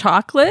Twix?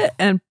 Chocolate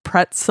and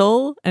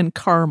pretzel and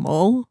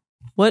caramel.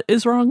 What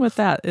is wrong with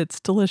that? It's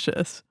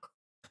delicious.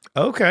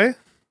 Okay.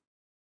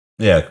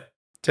 Yeah.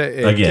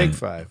 Take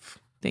 5.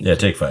 Thank you.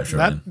 Take 5, sure.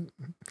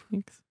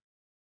 Thanks.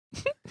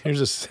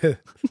 Here's a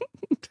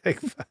Take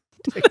 5.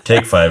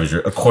 Take 5 is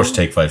of course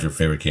Take 5 is your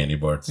favorite candy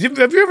bar. Have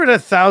you ever had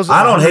 1,000?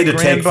 I don't hate a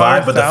Take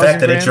 5, but the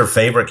fact that it's your grand?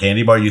 favorite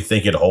candy bar, you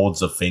think it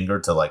holds a finger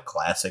to like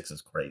classics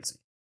is crazy.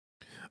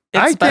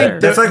 It's better.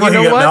 That's like when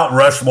you get Mount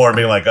Rushmore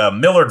being like,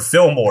 Millard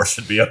Fillmore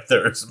should be up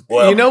there as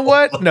well. You know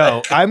what?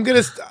 No,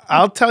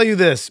 I'll tell you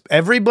this.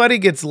 Everybody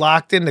gets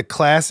locked into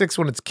classics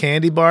when it's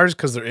candy bars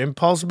because they're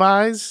impulse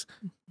buys.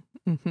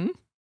 Mm-hmm.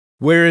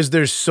 Whereas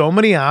there's so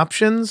many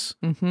options.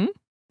 Mm-hmm.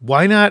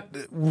 Why not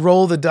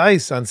roll the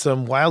dice on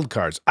some wild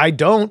cards? I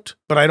don't,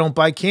 but I don't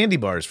buy candy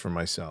bars for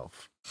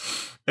myself.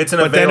 It's an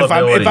But then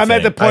availability if I'm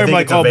at the thing. point, I'm think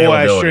like, it's oh boy,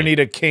 I sure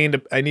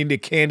availability. I need a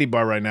candy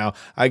bar right now.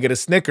 I get a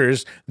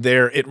Snickers.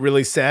 There, it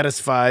really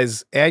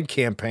satisfies ad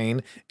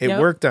campaign. It Yep.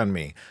 worked on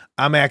me.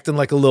 I'm acting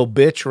like a little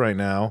bitch right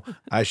now.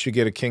 I should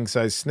get a king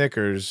size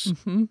Snickers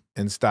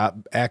and stop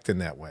acting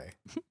that way.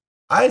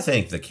 I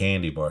think the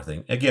candy bar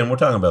thing. Again, we're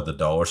talking about the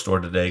dollar store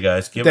today,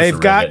 guys. They've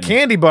got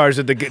candy bars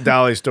at the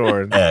dollar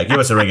store. Yeah, give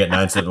us a ring at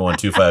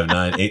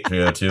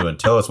 971-259-8302 and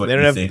tell us what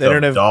you think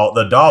of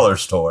the dollar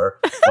store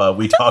while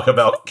we talk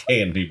about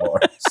candy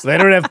bars. They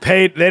don't have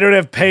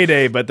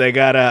payday, but they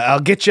got I'll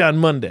get you on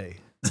Monday.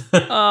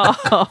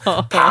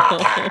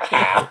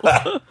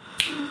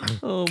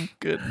 Oh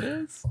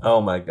goodness. Oh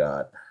my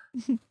god.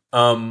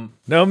 No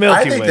Milky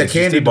I think Ways, the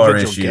candy just bar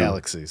individual issue.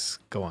 galaxies.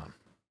 Go on.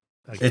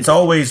 It's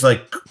always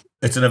like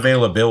it's an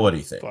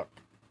availability thing. Fuck.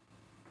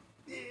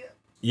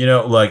 You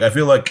know, like I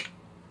feel like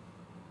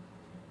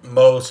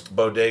most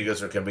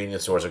bodegas or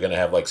convenience stores are going to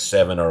have like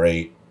 7 or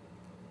 8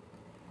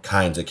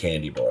 kinds of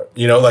candy bar.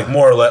 You know, like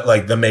more or less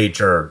like the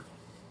major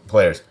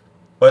players.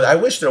 But I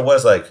wish there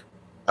was like,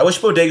 I wish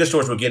bodega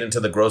stores would get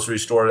into the grocery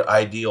store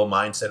ideal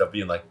mindset of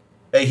being like,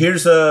 hey,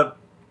 here's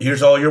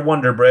all your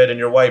Wonder Bread and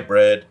your white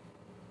bread.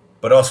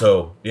 But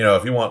also, you know,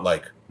 if you want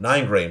like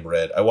 9-grain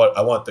bread, I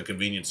want the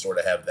convenience store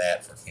to have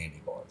that for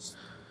candy bars.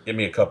 Give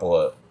me a couple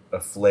of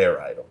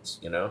flair items,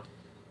 you know?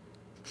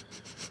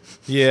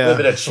 Yeah. A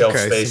little bit of shelf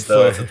space,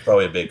 though. It's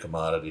probably a big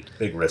commodity.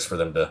 Big risk for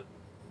them to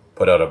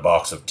put out a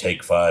box of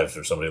Take Fives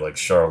or somebody like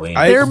Charlene.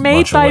 They're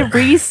made by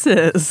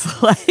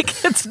Reese's.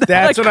 Like, it's not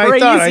That's what I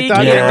thought. I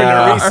thought they were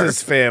the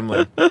Reese's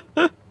family.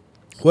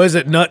 Was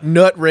it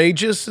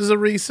Nutrageous is a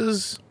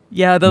Reese's?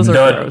 Yeah, those are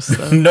gross.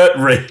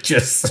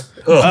 Nutrageous.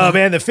 Oh,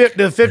 man, the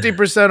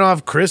 50%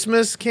 off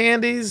Christmas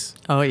candies?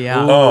 Oh,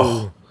 yeah.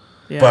 Oh,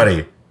 yeah.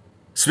 buddy.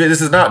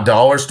 This is not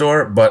dollar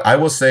store, but I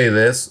will say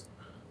this.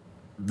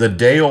 The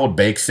day-old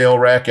bake sale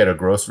rack at a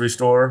grocery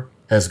store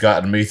has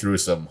gotten me through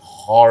some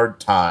hard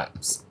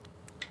times.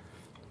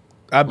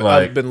 I've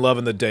been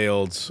loving the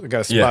day-olds. I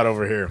got a spot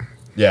over here.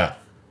 Yeah,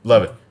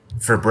 love it.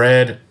 For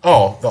bread,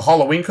 the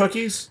Halloween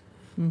cookies?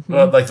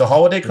 Like the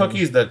holiday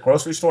cookies, the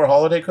grocery store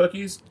holiday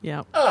cookies?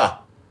 Yeah.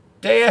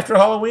 Day after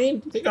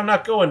Halloween? You think I'm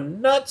not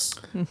going nuts?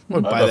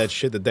 I'd buy that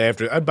shit the day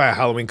after. I'd buy a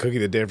Halloween cookie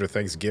the day after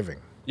Thanksgiving.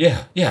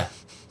 Yeah.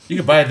 You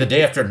could buy it the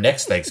day after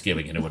next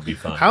Thanksgiving, and it would be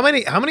fun. How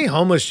many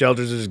homeless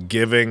shelters is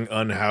giving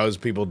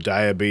unhoused people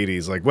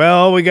diabetes? Like, well,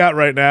 all we got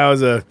right now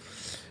is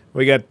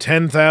we got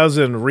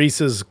 10,000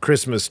 Reese's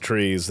Christmas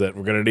trees that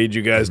we're gonna need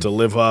you guys to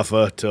live off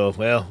of till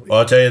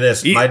I'll tell you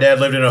this: my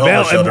dad lived in a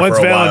homeless shelter for a while. Once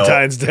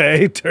Valentine's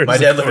Day, my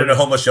dad lived in a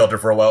homeless shelter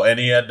for a while, and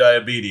he had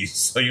diabetes,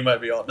 so you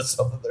might be onto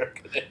something there.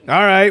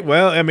 All right,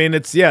 well, I mean,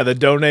 it's the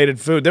donated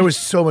food. There was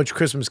so much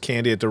Christmas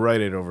candy at the Rite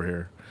Aid over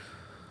here.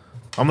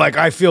 I'm like,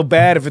 I feel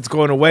bad if it's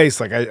going to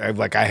waste. Like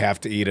I have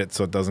to eat it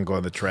so it doesn't go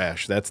in the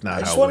trash. That's not. I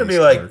just want to be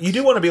like, you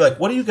do want to be like,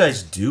 what do you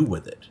guys do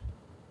with it?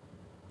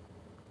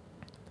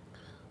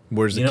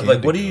 Where's the candy?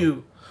 Like, what do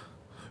you?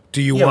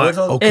 Do you want?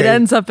 Okay. It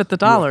ends up at the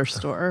dollar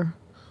store.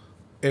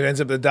 It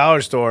ends up at the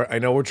dollar store. I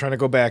know we're trying to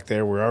go back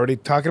there. We're already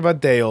talking about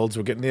day-olds.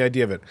 We're getting the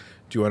idea of it.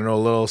 Do you want to know a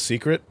little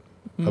secret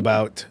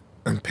about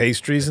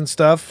pastries and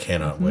stuff?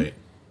 Cannot wait.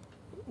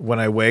 When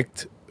I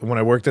worked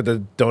at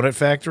the donut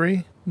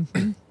factory.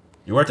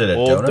 You worked at a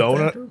donut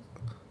factory?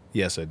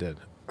 Yes, I did.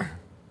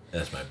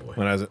 That's my boy.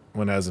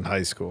 When I was in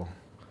high school.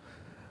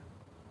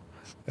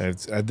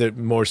 I did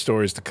more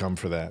stories to come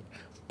for that.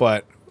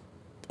 But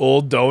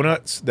old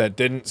donuts that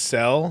didn't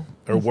sell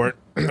or weren't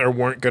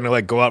going to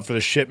like go out for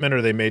the shipment,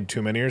 or they made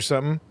too many or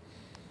something,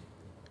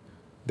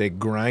 they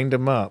grind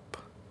them up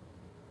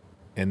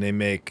and they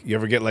make, you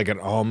ever get like an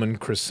almond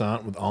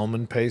croissant with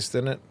almond paste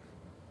in it?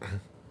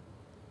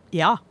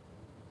 Yeah.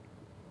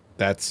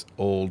 That's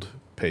old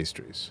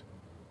pastries.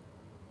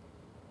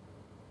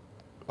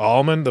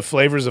 Almond, the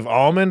flavors of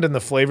almond and the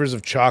flavors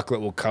of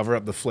chocolate will cover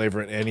up the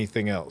flavor in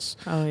anything else.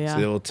 Oh, yeah. So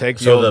they will take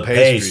the old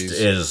pastries.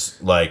 Paste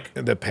is like...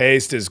 The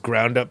paste is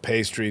ground up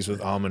pastries with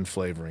almond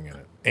flavoring in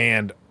it.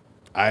 And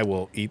I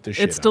will eat the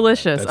shit It's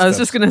delicious. I was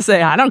just going to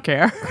say, I don't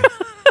care.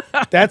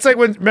 That's like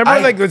when, remember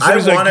when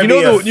somebody's like,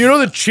 you know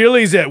the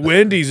Chili's at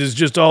Wendy's is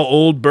just all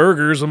old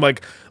burgers. I'm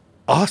like,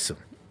 awesome.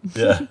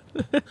 Yeah.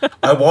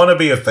 I want to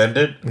be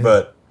offended,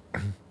 but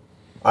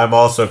I'm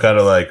also kind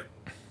of like,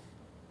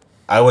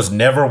 I was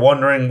never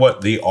wondering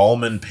what the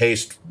almond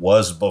paste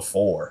was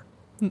before.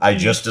 I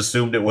just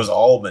assumed it was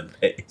almond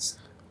paste.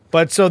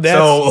 But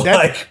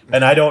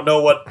and I don't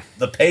know what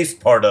the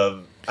paste part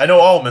of. I know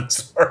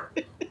almonds are.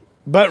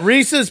 But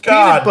Reese's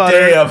peanut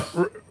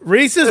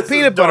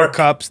butter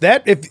cups.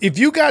 That if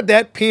you got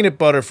that peanut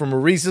butter from a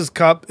Reese's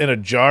cup in a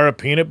jar of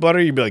peanut butter,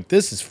 you'd be like,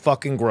 this is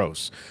fucking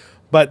gross.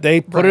 But they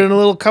put it in a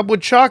little cup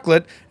with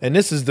chocolate, and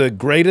this is the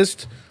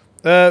greatest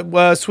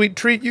sweet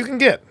treat you can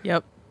get.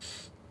 Yep.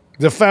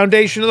 The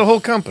foundation of the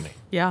whole company.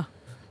 Yeah.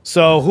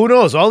 So who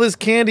knows? All this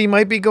candy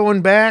might be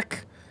going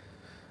back,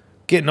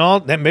 getting all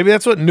that. Maybe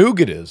that's what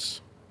nougat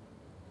is.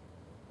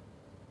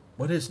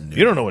 What is nougat?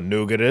 You don't know what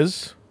nougat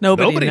is.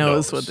 Nobody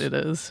knows what it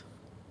is.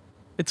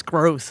 It's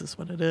gross, is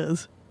what it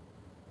is.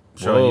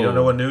 Sean, you don't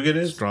know what nougat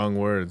is? Strong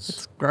words.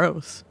 It's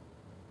gross.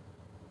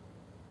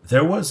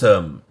 There was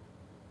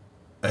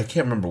I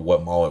can't remember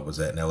what mall it was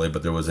at in LA,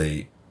 but there was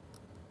a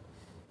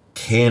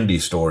candy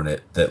store in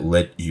it that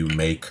let you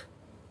make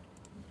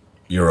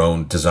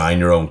design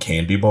your own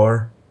candy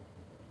bar.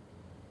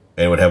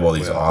 And it would have all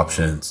these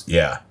options.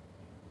 Yeah.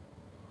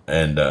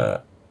 And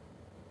I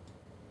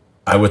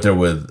went there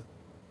with,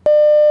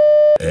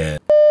 and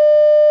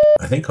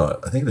I think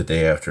the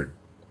day after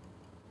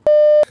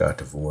got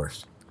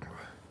divorced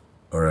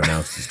or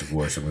announced his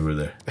divorce, and we were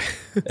there,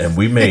 and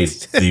we made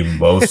the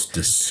most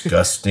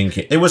disgusting.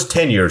 It was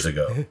 10 years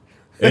ago.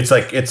 It's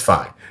like it's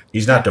fine.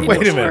 He's not divorced.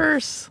 Wait a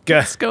minute.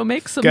 Let's go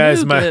make some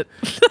guys. nougat.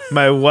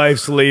 My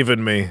wife's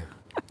leaving me.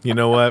 You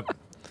know what?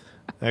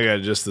 I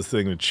got just the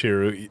thing to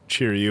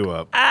cheer you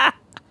up.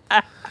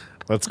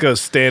 Let's go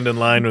stand in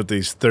line with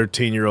these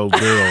 13-year-old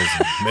girls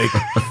and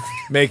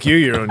make you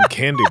your own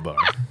candy bar.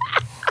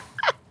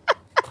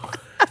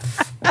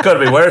 It could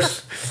be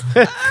worse.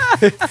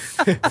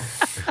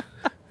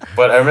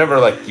 But I remember,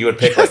 like, you would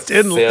pick like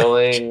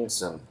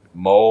fillings and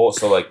mold.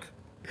 So, like,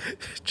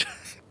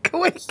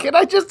 wait, can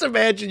I just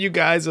imagine you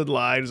guys in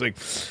line? It's like,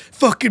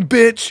 fucking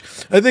bitch.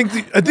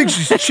 I think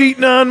she's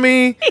cheating on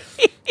me.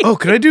 Oh,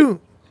 can I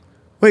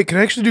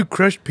actually do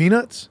crushed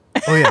peanuts?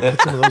 Oh yeah,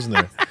 put some of those in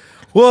there.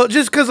 Well,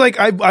 just because like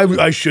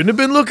I shouldn't have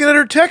been looking at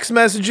her text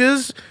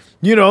messages,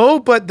 you know.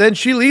 But then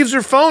she leaves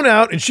her phone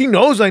out, and she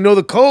knows I know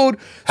the code.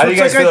 How do you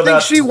guys feel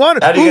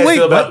about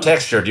What?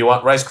 texture? Do you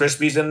want Rice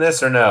Krispies in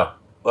this or no?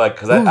 Like,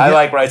 because I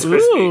like Rice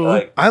Krispies.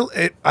 Like,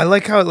 I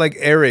like how it like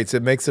aerates.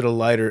 It makes it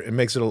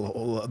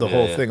the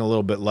whole thing a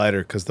little bit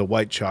lighter because the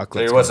white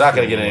chocolate. It's not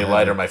going to get any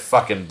lighter. My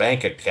fucking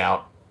bank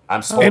account.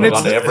 I'm holding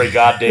on to every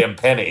goddamn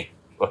penny.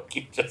 Like,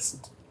 you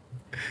just.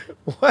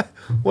 What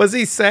was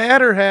he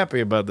sad or happy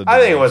about the? I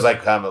think it was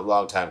like a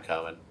long time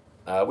coming.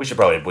 We should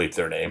probably bleep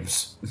their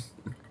names.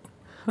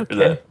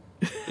 Okay.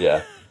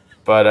 Yeah,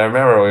 but I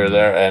remember we were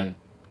there, and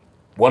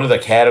one of the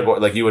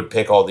categories, like you would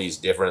pick all these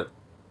different,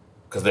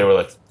 because they were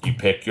like you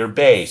pick your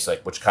base,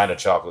 like which kind of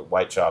chocolate,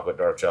 white chocolate,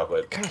 dark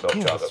chocolate,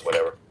 milk chocolate,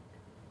 whatever,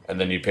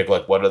 and then you pick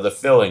like what are the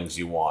fillings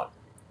you want.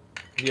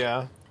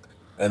 Yeah,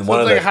 and so one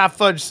it's of like a hot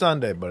fudge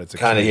sundae, but it's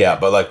kind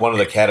of but like one of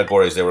the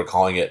categories they were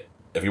calling it.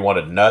 If you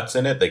wanted nuts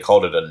in it, they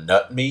called it a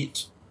nut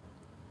meat,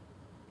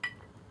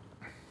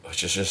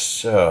 which is just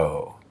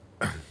so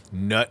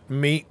nut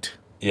meat.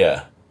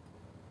 Yeah,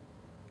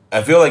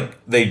 I feel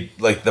like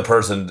the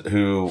person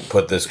who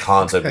put this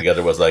concept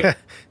together was like,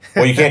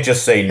 well, you can't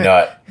just say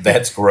nut.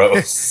 That's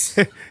gross.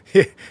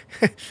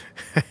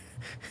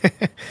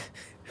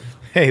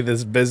 Hey,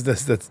 this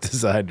business that's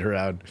designed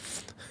around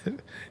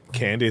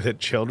candy that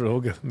children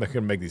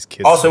will make these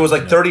kids. Also, it was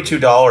like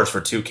 $32 for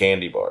 2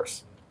 candy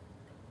bars.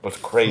 It was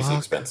crazy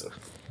expensive.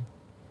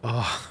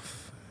 Oh.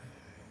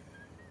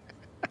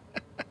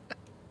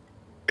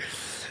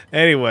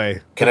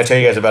 Anyway. Can I tell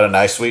you guys about a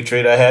nice sweet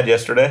treat I had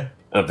yesterday?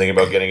 I'm thinking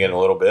about getting it in a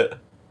little bit.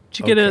 Did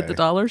you get it at the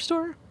dollar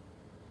store?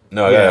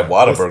 No, I got it at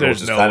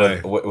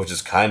Whaadaburger, which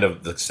is kind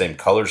of the same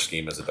color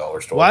scheme as a dollar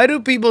store. Why do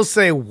people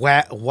say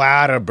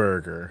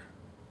Whaadaburger?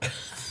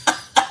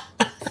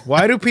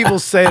 Why do people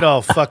say it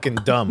all fucking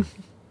dumb?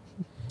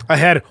 I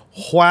had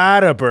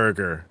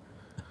Whaadaburger.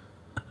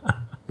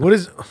 What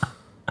is...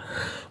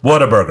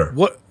 Whaadaburger.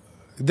 What?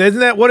 Isn't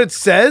that what it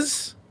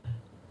says?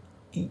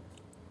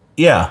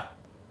 Yeah.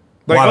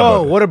 Like,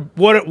 oh, what a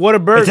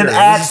burger. It's an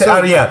accent.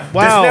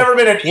 Wow. There's never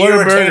been an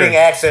irritating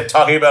accent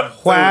talking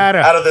about food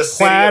out of the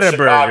city of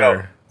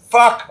Chicago.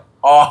 Fuck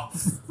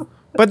off.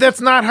 But that's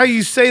not how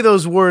you say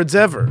those words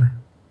ever.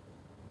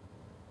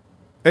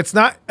 It's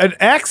not... An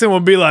accent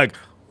would be like,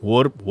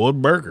 what a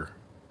burger.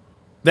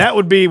 That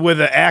would be with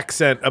an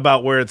accent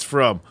about where it's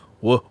from.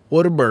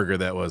 What a burger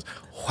that was.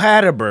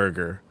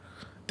 Whaadaburger.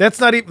 That's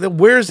not even...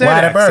 Where's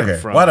that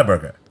accent from?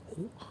 Whaadaburger.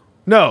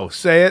 No,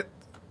 say it.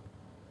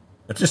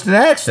 It's just an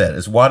accent.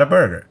 It's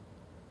Whaadaburger.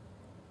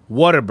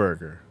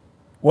 Whaadaburger.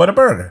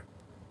 Whaadaburger.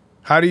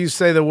 How do you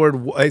say the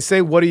word...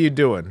 Say, what are you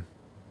doing?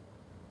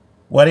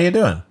 What are you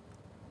doing?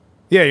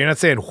 Yeah, you're not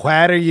saying,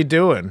 what are you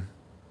doing?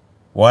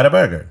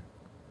 Whaadaburger.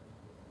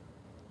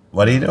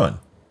 What are you doing?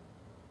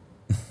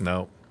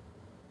 No.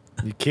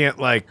 You can't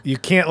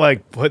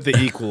put the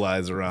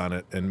equalizer on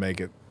it and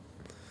make it...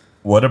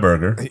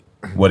 Whaadaburger.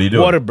 What are you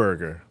doing?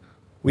 Whaadaburger.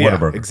 Yeah,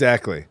 Whaadaburger.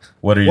 Exactly.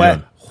 What are you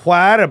doing?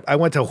 I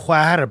went to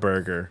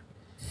Whaadaburger.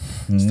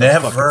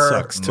 Never.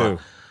 Sucks too.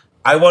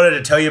 I wanted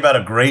to tell you about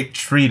a great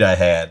treat I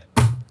had.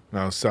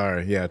 Oh,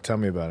 sorry. Yeah, tell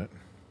me about it.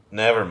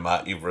 Never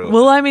mind. You ruined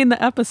Well, I mean,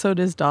 the episode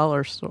is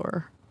dollar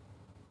store.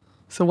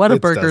 So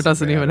Whaadaburger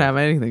doesn't even matter. have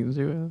anything to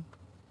do with it.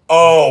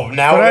 Oh,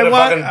 now we're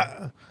going to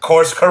fucking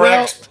course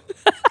correct?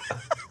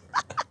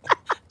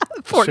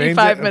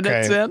 45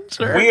 minutes in,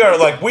 sure. We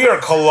are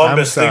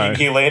Columbus thinking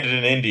he landed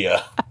in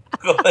India.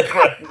 Like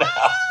right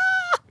now.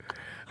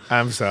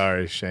 I'm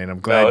sorry, Shane. I'm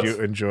glad you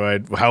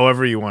enjoyed,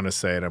 however you want to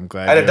say it. I'm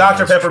glad. I had a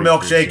Dr. Pepper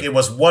milkshake. It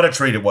was what a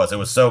treat it was. It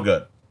was so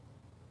good.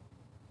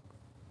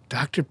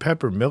 Dr.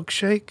 Pepper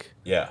milkshake?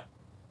 Yeah.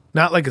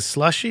 Not like a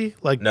slushie?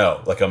 Like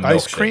no, like a milkshake.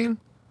 ice cream?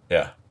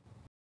 Yeah.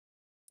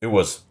 It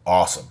was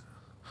awesome.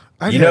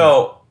 And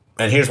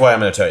here's why I'm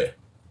going to tell you.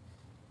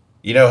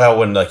 You know how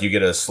when like you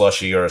get a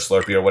slushie or a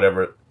Slurpee or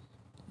whatever,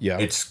 Yeah.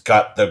 it's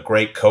got the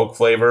great Coke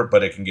flavor,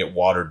 but it can get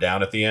watered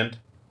down at the end?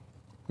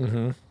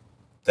 Mm-hmm.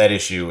 That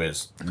issue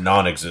is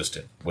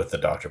non-existent with the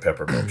Dr.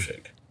 Pepper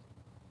milkshake.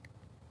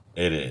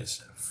 It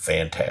is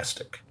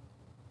fantastic.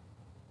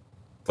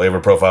 Flavor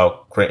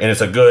profile, and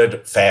it's a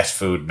good fast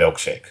food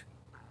milkshake.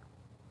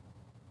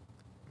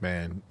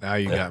 Man, now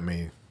you got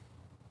me.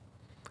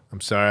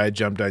 I'm sorry I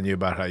jumped on you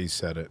about how you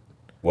said it.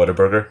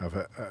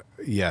 Whaadaburger?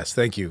 Yes,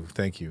 thank you.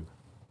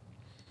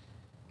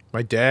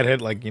 My dad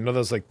had like,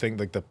 those like things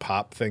like the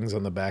pop things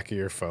on the back of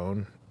your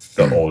phone.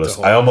 The oldest.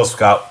 I almost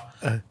got.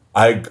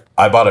 I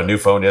bought a new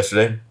phone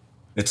yesterday.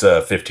 It's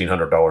a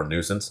 $1,500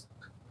 nuisance.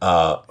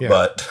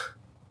 But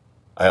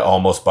I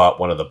almost bought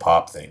one of the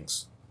pop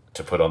things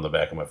to put on the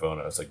back of my phone.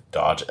 I was like,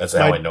 dodge. That's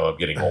how I know I'm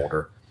getting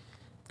older.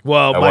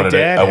 Well, I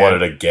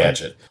wanted a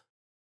gadget.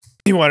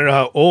 You want to know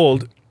how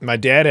old? My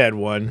dad had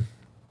one,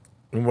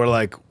 and we're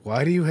like,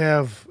 why do you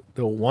have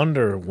the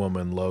Wonder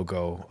Woman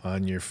logo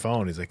on your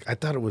phone? He's like, I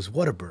thought it was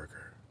Whaadaburger.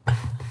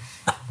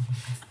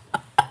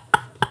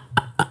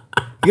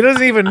 He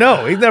doesn't even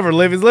know. He's never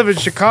lived. He's lived in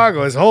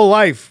Chicago his whole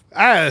life.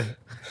 There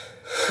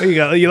you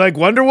go. You like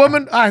Wonder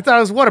Woman? I thought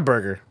it was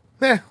Whaadaburger.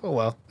 Oh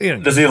well.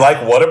 Does he like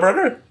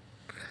Whattaburger?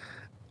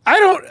 I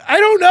don't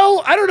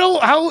know. I don't know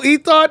how he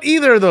thought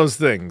either of those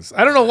things.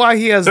 I don't know why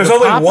he has. There's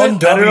only one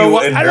W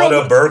in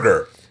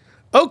Whattaburger.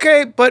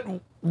 Okay, but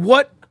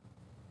what?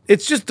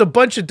 It's just a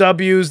bunch of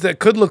W's that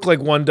could look like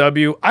one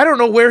W. I don't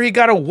know where he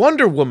got a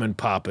Wonder Woman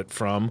poppet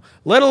from,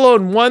 let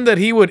alone one that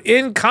he would,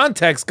 in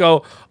context,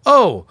 go,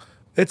 "Oh,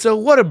 it's a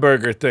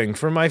Whattaburger thing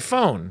for my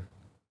phone."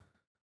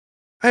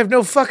 I have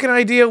no fucking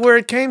idea where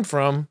it came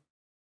from,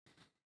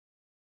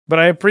 but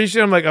I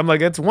appreciate. I'm like,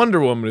 that's Wonder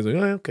Woman. He's like,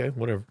 oh, okay,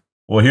 whatever.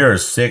 Well, here are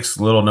 6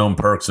 little-known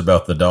perks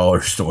about the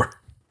dollar store.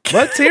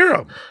 Let's hear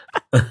them.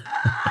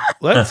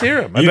 Let's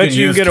hear them. I bet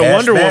you can get a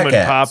Wonder Woman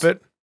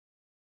poppet.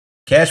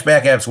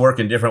 Cashback apps work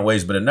in different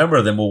ways, but a number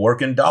of them will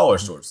work in dollar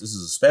stores. This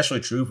is especially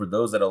true for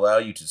those that allow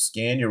you to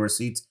scan your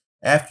receipts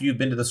after you've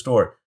been to the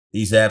store.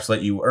 These apps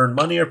let you earn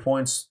money or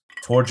points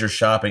towards your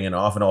shopping and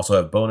often also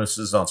have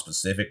bonuses on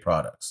specific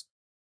products.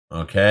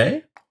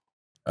 Okay?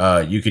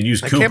 You can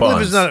use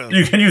coupons.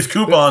 You can use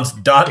coupons ...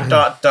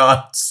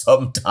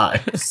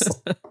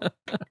 sometimes.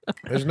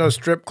 There's no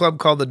strip club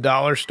called the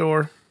Dollar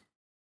Store.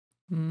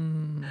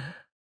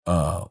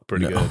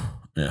 Pretty good.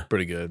 Yeah,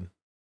 pretty good.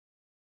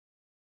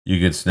 You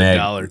could snag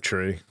Dollar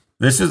Tree.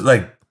 This is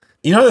like,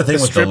 the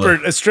thing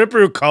with a stripper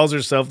who calls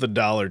herself the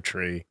Dollar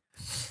Tree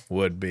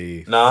would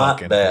be not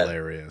fucking bad.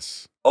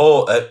 Hilarious.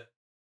 Oh,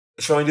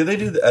 Showing, do they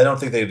do? I don't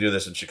think they do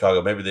this in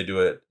Chicago. Maybe they do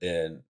it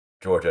in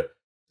Georgia.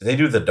 Do they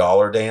do the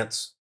dollar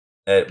dance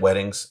at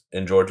weddings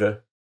in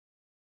Georgia?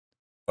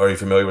 Are you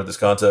familiar with this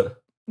concept?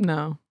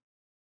 No.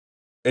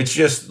 It's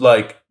just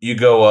like you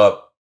go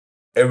up,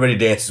 everybody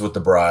dances with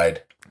the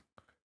bride,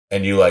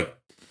 and you like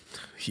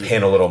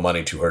pin a little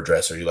money to her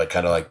dress, or you like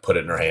kind of like put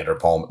it in her hand or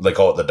palm. They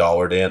call it the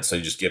dollar dance, so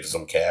you just give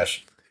some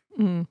cash.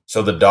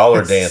 So the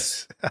dollar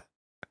dance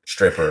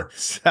stripper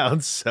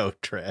sounds so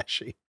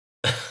trashy.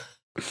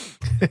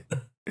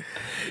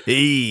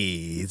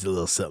 Hey, it's a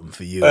little something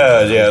for you.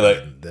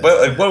 Yeah,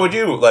 what would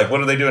you like? What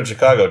do they do in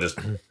Chicago? Just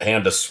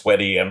hand a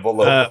sweaty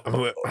envelope?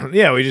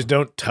 Yeah, we just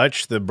don't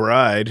touch the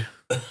bride.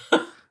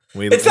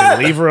 We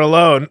leave her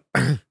alone.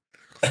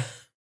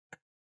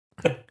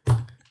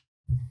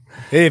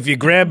 Hey, if you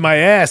grab my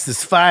ass,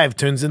 this 5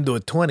 turns into a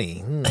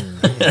 20.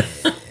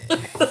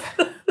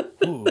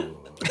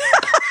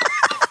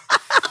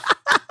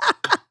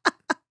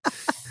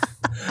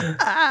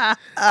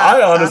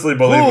 I honestly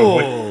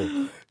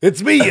believe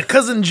it's me, your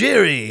cousin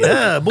Jerry.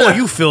 Boy,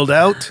 you filled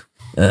out.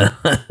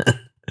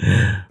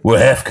 We're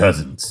half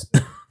cousins.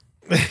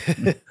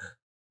 I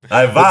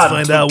Let's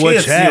find out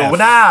which half.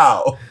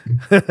 Now.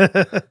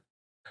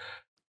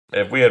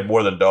 If we had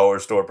more than dollar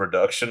store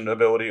production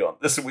ability on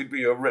this, we'd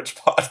be a rich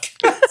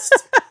podcast.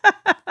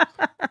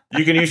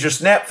 You can use your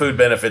SNAP food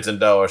benefits in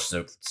dollar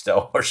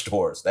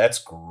stores. That's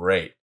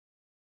great.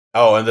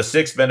 Oh, and the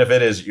 6th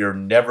benefit is you're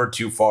never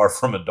too far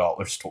from a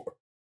dollar store.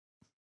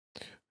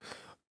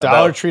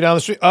 Dollar Tree down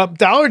the street.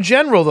 Dollar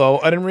General, though.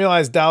 I didn't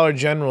realize Dollar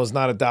General is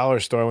not a dollar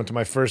store. I went to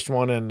my first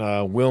one in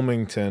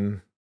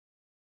Wilmington,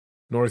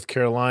 North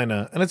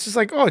Carolina. And it's just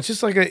like,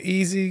 it's like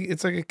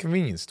a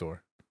convenience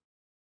store.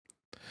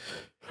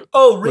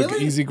 Oh, really?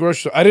 Like easy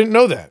grocery store. I didn't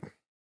know that.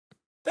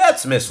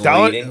 That's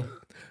misleading.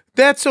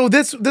 This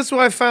is what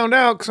I found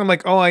out, because I'm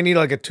like, I need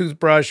like a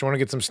toothbrush. I want to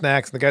get some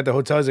snacks. And the guy at the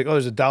hotel is like,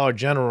 there's a Dollar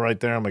General right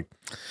there. I'm like,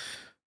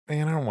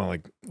 man, I don't want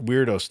like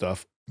weirdo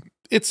stuff.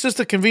 It's just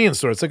a convenience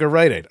store. It's like a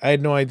Rite Aid. I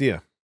had no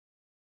idea.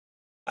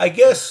 I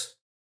guess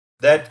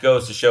that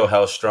goes to show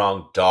how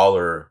strong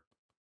dollar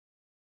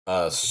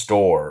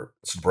store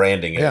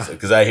branding is.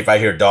 Because if I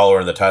hear dollar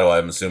in the title,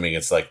 I'm assuming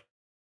it's like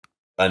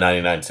a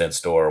 99-cent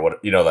store or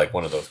what, like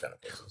one of those kind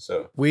of places.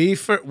 So we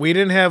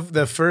didn't have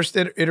the first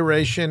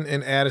iteration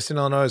in Addison,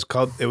 Illinois.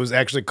 It was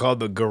actually called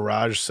the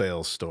garage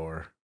sale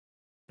store.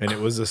 and it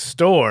was a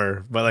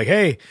store, but like,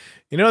 hey,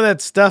 you know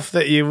that stuff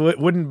that you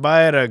wouldn't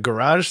buy at a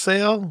garage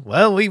sale?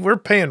 Well, we're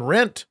paying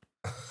rent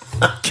on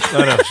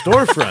a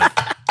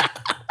storefront.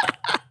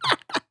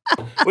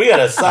 We got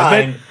a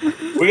sign.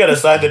 We got a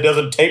sign that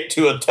doesn't tape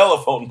to a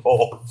telephone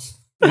pole.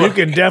 You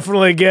can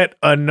definitely get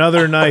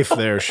another knife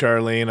there,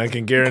 Charlene. I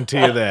can guarantee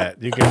you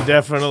that. You can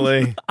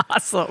definitely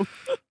Awesome.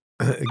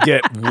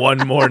 get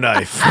one more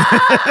knife.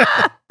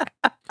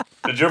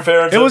 Did your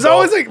parents? It was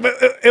always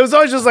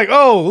just like,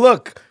 oh,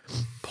 look,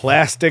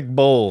 plastic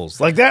bowls.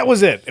 Like that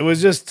was it. It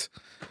was just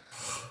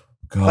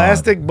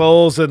plastic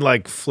bowls and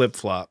like flip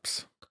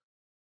flops.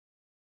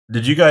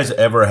 Did you guys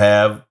ever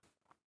have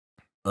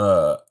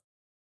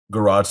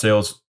garage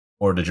sales,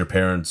 or did your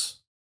parents?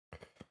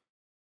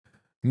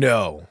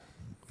 No,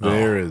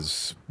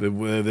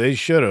 they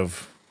should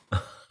have.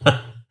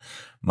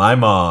 My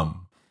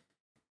mom,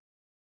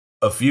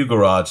 a few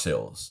garage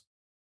sales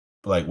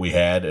like we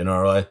had in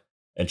our life,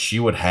 and she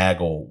would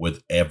haggle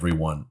with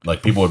everyone.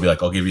 Like people would be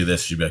like, I'll give you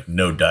this. She'd be like,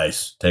 no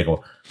dice. Take one.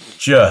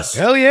 Just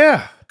hell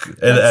yeah.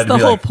 That's the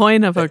whole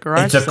point of a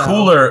garage sale. It's a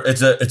cooler.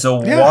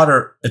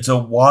 It's a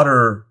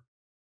water.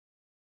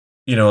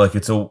 You know, like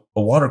it's a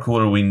water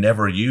cooler we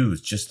never use.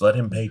 Just let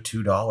him pay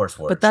 $2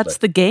 for it. But that's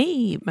the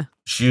game.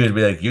 She would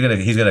be like,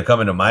 he's gonna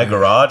come into my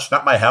garage,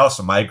 not my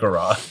house, my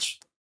garage.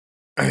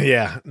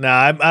 Yeah, no,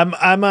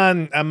 I'm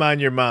on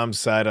your mom's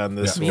side on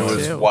this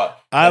one.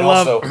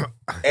 Also,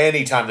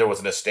 anytime there was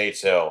an estate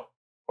sale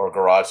or a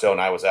garage sale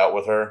and I was out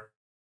with her,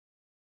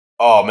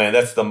 oh man,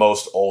 that's the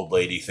most old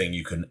lady thing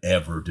you can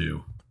ever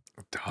do.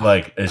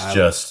 Like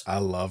I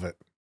love it.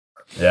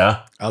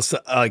 Yeah, I'll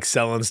like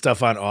selling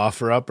stuff on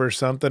OfferUp or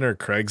something or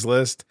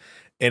Craigslist,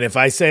 and if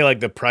I say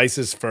like the price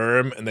is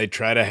firm and they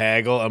try to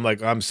haggle, I'm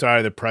like, I'm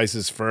sorry, the price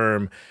is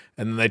firm,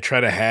 and then they try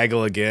to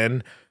haggle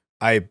again.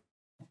 I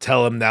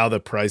tell them now the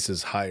price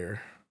is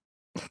higher.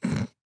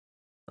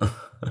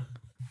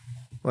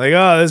 Like,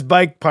 oh, this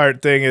bike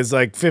part thing is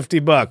like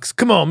 $50.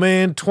 Come on,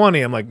 man,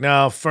 20. I'm like,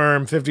 no,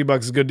 firm, $50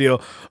 is a good deal.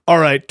 All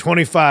right,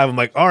 25. I'm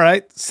like, all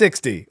right,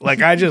 60.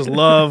 Like, I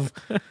love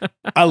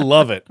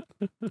it.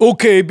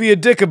 Okay, be a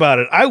dick about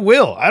it. I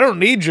will. I don't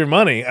need your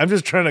money. I'm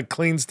just trying to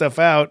clean stuff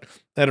out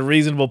at a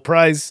reasonable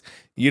price.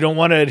 You don't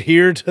want to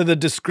adhere to the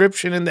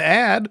description in the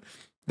ad,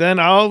 then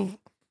I'm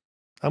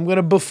going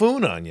to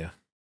buffoon on you.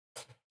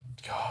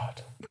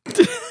 God.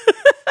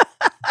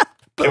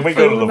 Can we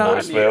go to the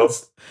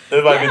voicemails?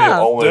 This might be the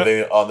only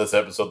thing on this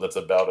episode that's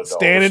about a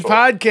Standing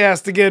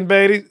podcast again,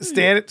 baby.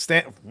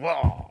 Stand.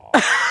 Whoa.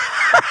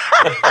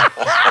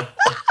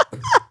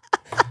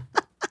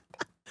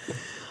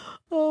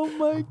 Oh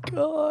my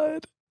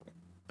God.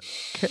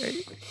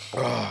 Okay.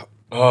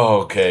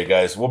 Okay,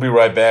 guys. We'll be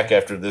right back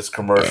after this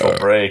commercial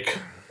break.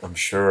 I'm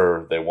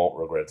sure they won't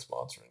regret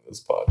sponsoring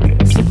this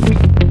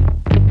podcast.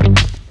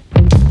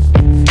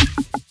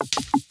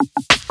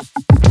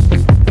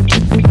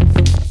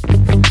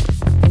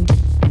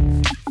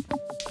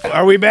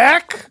 Are we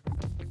back?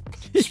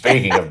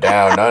 Speaking of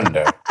down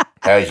under,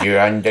 how's your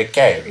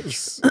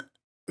undercarriage?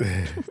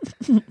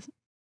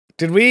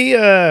 Did we,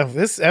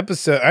 this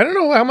episode, I don't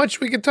know how much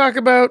we could talk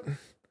about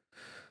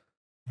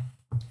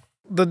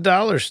the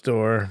dollar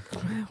store.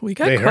 We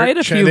got quite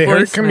a few They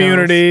hurt voicemails.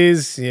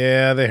 communities.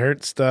 Yeah, they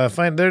hurt stuff.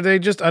 They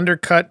just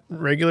undercut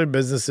regular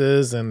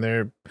businesses, and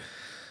they're,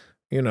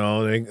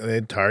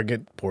 they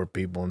target poor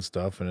people and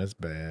stuff, and it's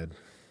bad.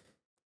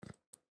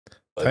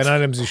 10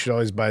 items you should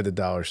always buy at the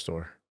dollar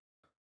store.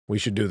 We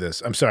should do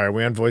this. I'm sorry, are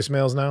we on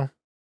voicemails now?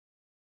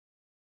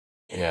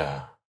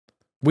 Yeah.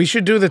 We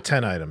should do the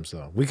 10 items,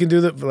 though. We can do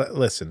the...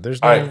 Listen,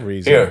 there's no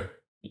reason. Here,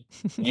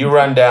 you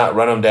run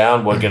them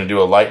down. We're going to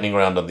do a lightning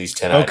round on these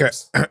 10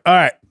 items. All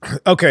right.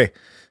 Okay.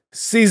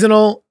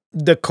 Seasonal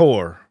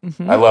decor.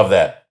 I love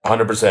that.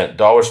 100%.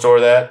 Dollar store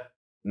that.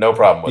 No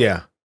problem with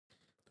it.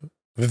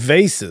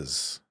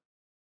 Vases.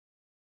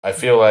 I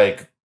feel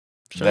like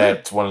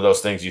that's one of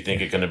those things you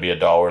think it's going to be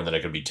 $1 and then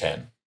it could be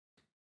 10.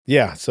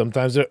 Yeah,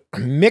 sometimes they're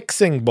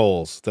mixing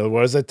bowls. What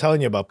was I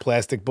telling you about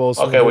plastic bowls?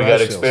 Okay, we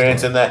got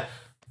experience in that.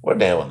 We're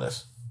nailing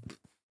this.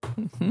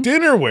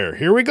 Dinnerware.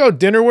 Here we go.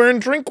 Dinnerware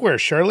and drinkware.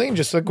 Charlene,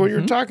 just like what you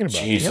were talking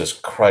about. Jesus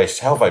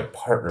Christ. How have I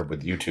partnered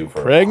with you two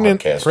for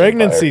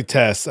pregnancy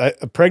test?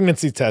 A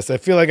pregnancy test. I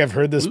feel like I've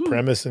heard this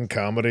premise in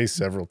comedy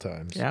several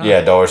times.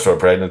 Yeah, dollar store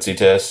pregnancy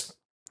test.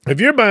 If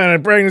you're buying a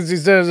pregnancy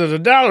test at a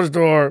dollar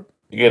store,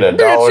 you get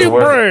 $1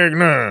 worth.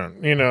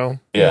 Pregnant,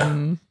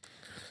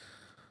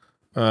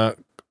 Yeah.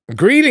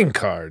 Greeting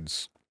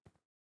cards.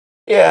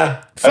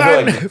 Yeah.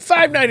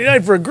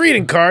 $5.99 for a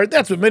greeting card.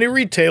 That's what many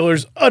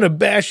retailers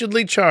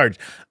unabashedly charge.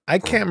 I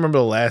can't remember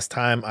the last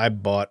time I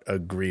bought a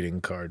greeting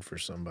card for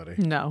somebody.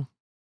 No.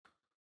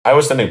 I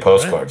was sending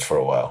postcards for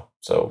a while.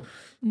 So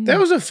that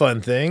was a fun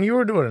thing. You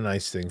were doing a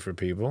nice thing for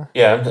people.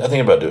 Yeah, I'm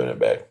thinking about doing it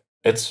back.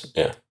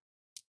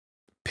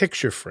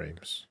 Picture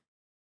frames.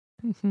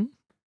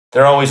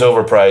 They're always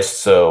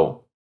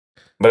overpriced,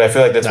 but I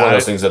feel like that's one of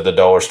those things at the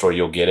dollar store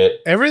you'll get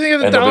it. Everything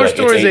at the dollar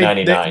store is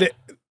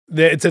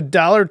it's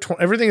 $1.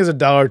 Everything is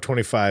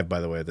 $1.25, by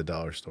the way, at the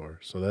dollar store.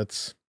 So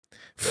that's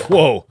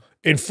whoa.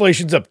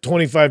 Inflation's up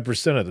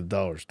 25% at the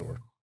dollar store.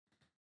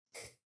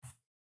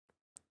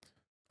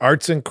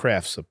 Arts and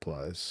craft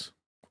supplies.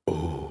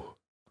 Ooh.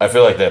 I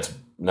feel like that's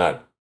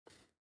not.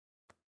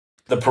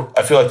 I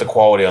feel like the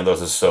quality on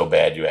those is so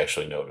bad you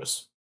actually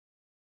notice.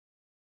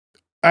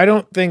 I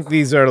don't think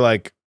these are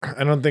like.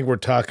 I don't think we're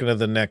talking to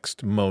the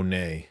next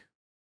Monet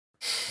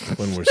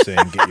when we're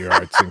saying get your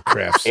arts and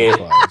craft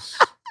supplies.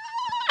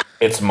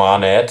 It's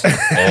Monet,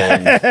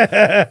 and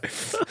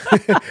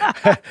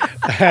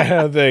I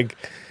don't think.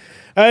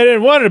 I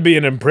didn't want to be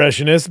an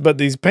impressionist, but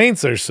these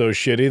paints are so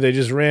shitty they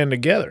just ran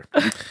together.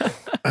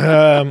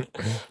 That's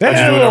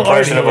an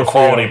impression of a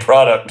quality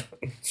product.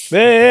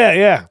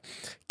 Yeah.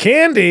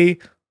 Candy,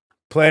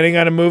 planning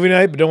on a movie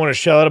night, but don't want to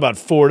shell out about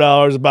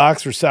 $4 a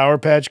box for Sour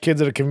Patch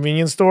Kids at a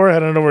convenience store.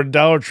 Head on over to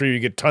Dollar Tree. You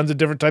get tons of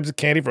different types of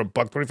candy for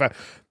 $1.25.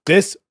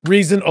 This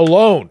reason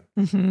alone,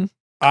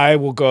 I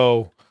will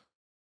go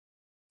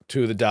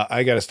to the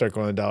I got to start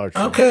going to the Dollar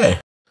Tree. Okay.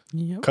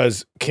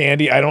 Because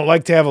candy, I don't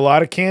like to have a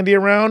lot of candy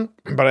around,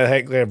 but I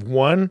have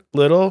one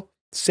little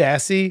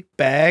sassy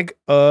bag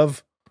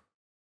of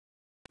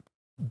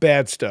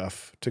bad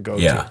stuff to go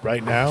to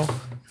right now.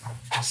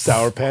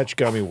 Sour Patch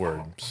gummy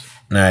worms.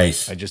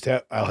 Nice.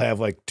 I'll have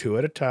like 2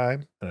 at a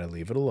time, and I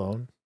leave it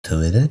alone.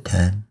 2 at a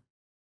time.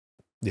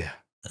 Yeah.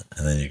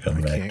 And then you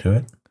come back to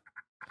it.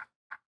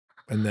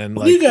 And then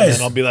and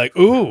then I'll be like,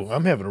 ooh,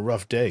 I'm having a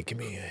rough day. Give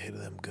me a hit of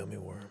them gummy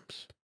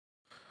worms.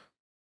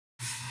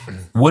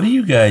 What do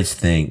you guys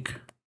think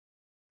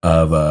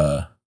of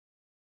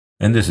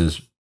and this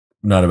is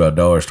not about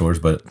dollar stores,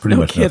 but pretty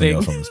much nothing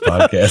else on this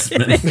podcast.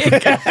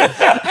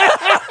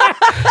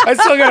 I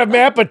still got a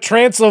map of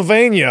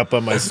Transylvania up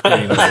on my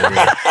screen over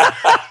here.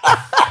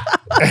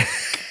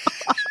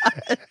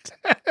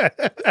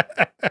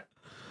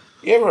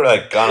 You ever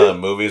like gone to the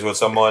movies with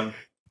someone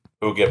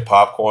who get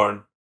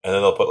popcorn and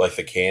then they'll put like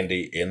the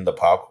candy in the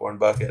popcorn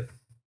bucket?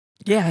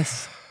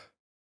 Yes.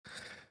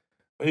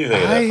 What do you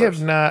think of that I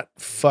have not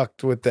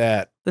fucked with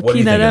that. The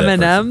peanut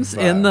M&Ms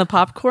in the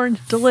popcorn,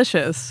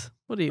 delicious.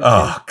 What do you think?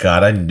 Oh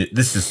God,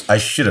 I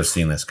should have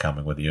seen this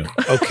coming with you.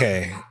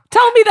 Okay.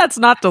 Tell me that's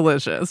not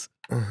delicious.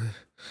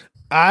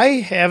 I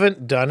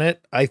haven't done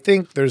it. I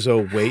think there's a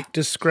weight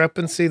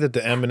discrepancy that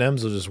the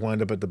M&Ms will just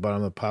wind up at the bottom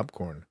of the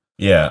popcorn.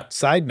 Yeah.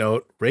 Side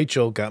note,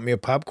 Rachel got me a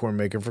popcorn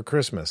maker for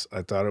Christmas.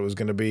 I thought it was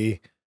going to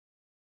be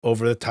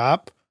over the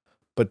top,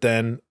 but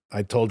then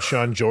I told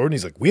Sean Jordan,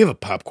 he's like, we have a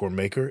popcorn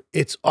maker.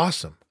 It's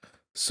awesome.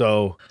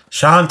 So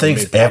Sean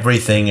thinks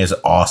everything is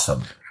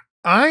awesome.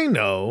 I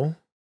know.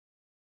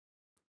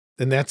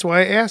 And that's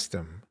why I asked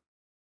him.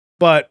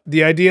 But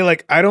the idea,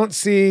 like, I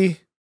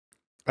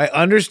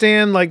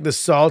understand like the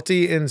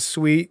salty and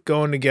sweet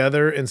going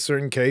together in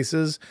certain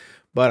cases,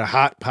 but a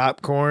hot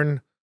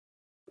popcorn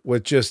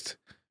with just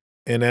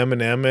an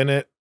M&M in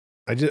it,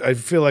 I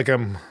feel like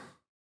I'm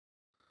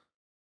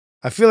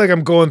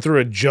going through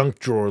a junk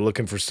drawer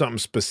looking for something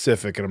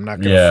specific, and I'm not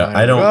going to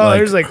find it.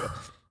 There's like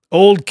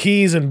old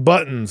keys and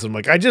buttons. I'm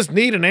like, I just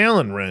need an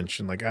Allen wrench,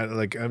 and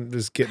I'm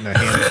just getting a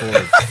handful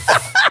of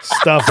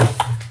stuff.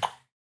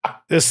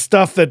 This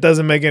stuff that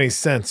doesn't make any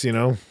sense, you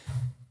know?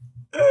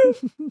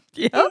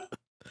 Yeah.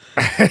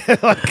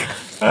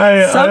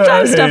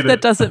 Sometimes stuff that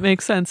doesn't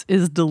make sense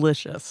is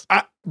delicious.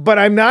 But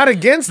I'm not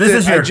against this.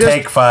 This is your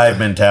Take 5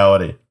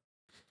 mentality.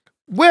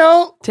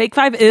 Well, Take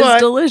 5 is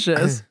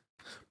delicious.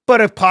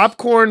 But a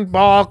popcorn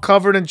ball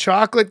covered in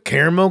chocolate,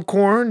 caramel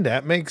corn,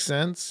 that makes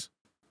sense.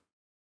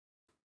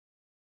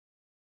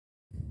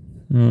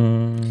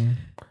 I'm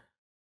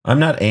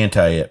not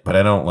anti it, but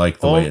I don't like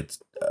the way it's.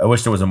 I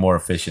wish there was a more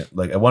efficient.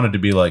 Like I wanted to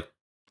be like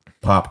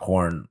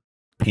popcorn,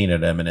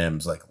 peanut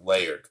M&Ms, like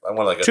layered. I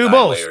want like a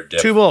 9-layer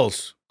dip. 2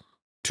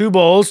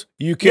 bowls.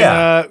 You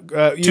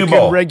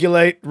can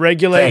regulate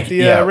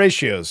the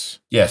ratios.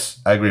 Yes,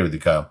 I agree with you,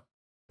 Kyle.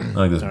 I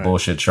like this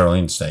bullshit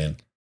Charlene's saying.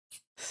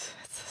 It's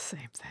the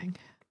same thing.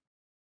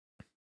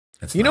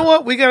 You know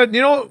what? We gotta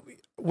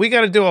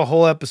do a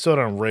whole episode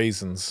on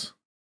raisins.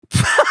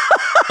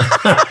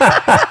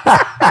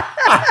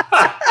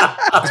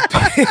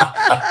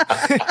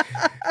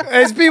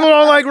 As people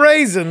don't like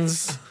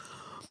raisins,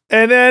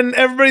 and then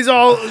everybody's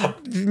all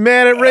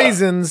mad at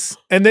raisins,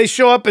 and they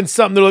show up in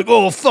something, they're like,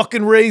 oh,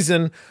 fucking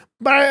raisin.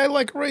 But I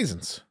like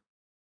raisins.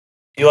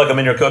 You like them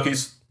in your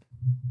cookies?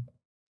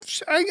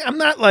 I'm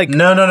not like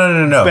no.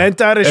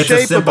 bent out of shape about it. It's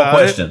a simple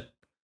question.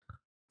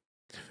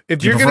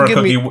 If you're going to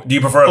give me do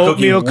you prefer a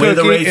cookie with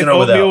a raisin or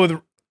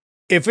without?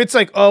 If it's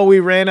like, oh, we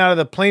ran out of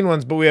the plain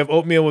ones, but we have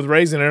oatmeal with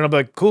raisin, and I'll be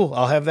like, cool,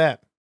 I'll have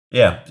that.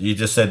 Yeah, you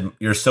just said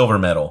you're silver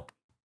medal.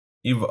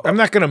 I'm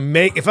not going to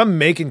make, if I'm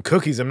making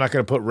cookies, I'm not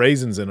going to put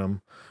raisins in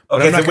them.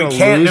 Okay, so we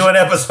can't do an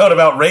episode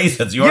about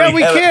raisins. We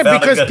can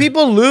because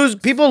people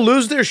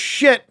lose their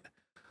shit.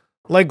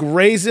 Like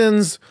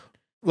raisins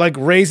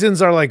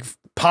are like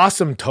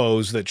possum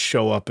toes that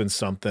show up in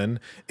something,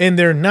 and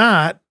they're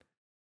not.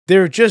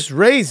 They're just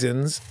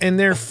raisins, and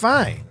they're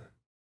fine.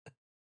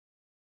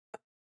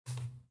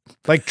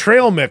 Like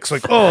trail mix,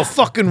 like,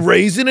 fucking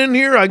raisin in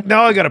here.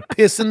 Now I got to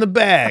piss in the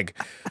bag.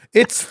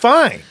 It's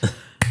fine.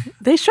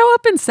 They show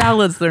up in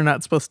salads they're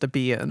not supposed to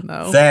be in,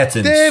 though. That's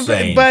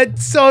insane. But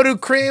so do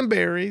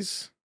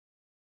cranberries.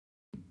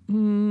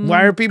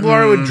 Why are people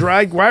alright with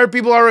dried? Why are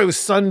people alright with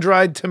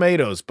sun-dried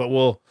tomatoes? But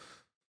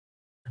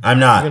I'm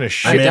not. I'm gonna I'm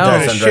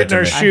shit in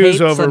our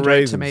shoes over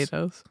raisins.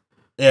 Tomatoes.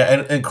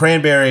 Yeah, and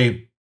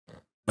cranberry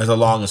is a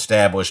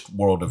long-established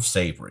world of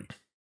savory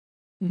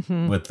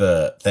with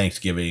the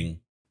Thanksgiving.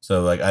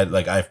 So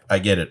I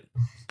get it.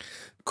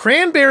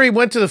 Cranberry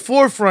went to the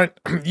forefront.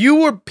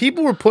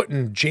 People were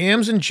putting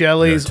jams and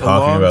jellies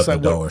talking about the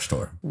alongside dollar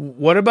store.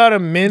 What about a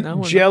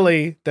mint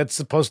jelly that's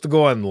supposed to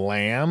go on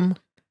lamb?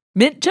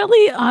 Mint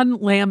jelly on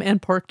lamb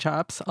and pork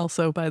chops,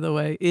 also, by the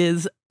way,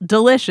 is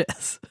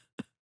delicious.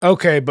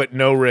 Okay, but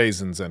no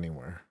raisins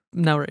anywhere.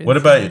 No raisins.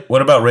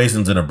 What about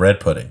raisins in a bread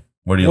pudding?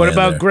 Where do you land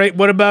there?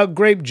 What about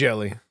grape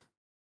jelly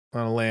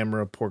on a lamb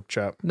or a pork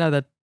chop? No,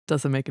 that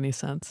doesn't make any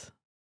sense.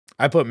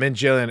 I put mint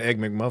jelly and egg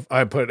McMuffin.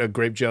 I put a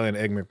grape jelly and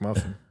egg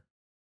McMuffin.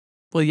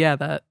 Well,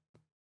 yeah,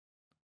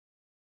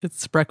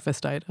 it's a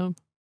breakfast item.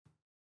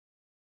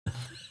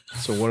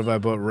 So what if I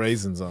put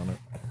raisins on it?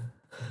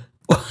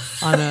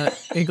 On an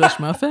English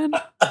muffin?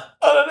 On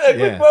an egg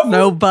McMuffin?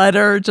 No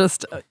butter,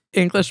 just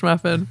English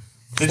muffin.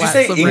 Did you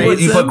say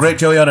English? You put grape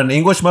jelly on an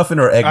English muffin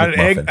or egg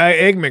McMuffin?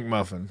 Egg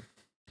McMuffin.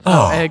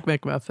 Oh, egg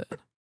McMuffin.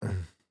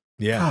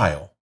 Yeah,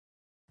 Kyle.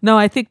 No,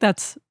 I think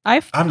that's.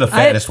 I'm the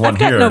fattest one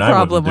here, and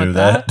I wouldn't do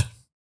that.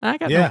 I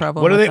got no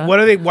problem. What are with they? that. What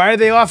are they? Why are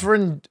they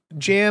offering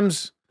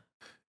jams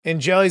and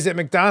jellies at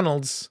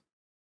McDonald's?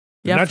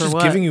 They're not just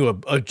giving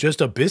you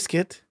just a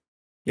biscuit.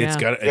 Yeah. It's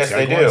got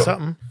they to do.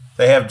 something.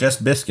 They have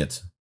just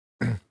biscuits.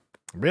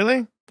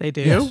 Really? They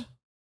do. Yes.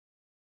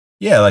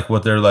 Yeah, like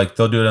what they're like.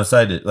 They'll do it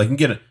outside. Like you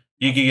can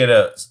get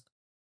a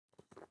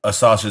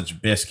sausage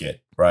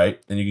biscuit,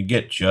 right? And you can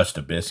get just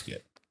a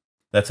biscuit.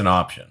 That's an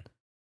option.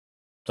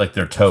 It's like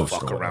their toast.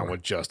 Fuck around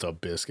with just a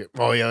biscuit.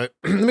 Oh yeah,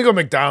 let me go to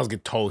McDonald's and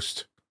get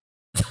toast.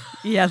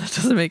 Yeah, that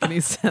doesn't make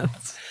any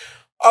sense.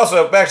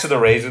 Also, back to the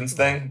raisins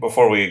thing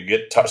before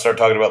we start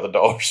talking about the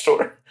dollar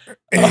store.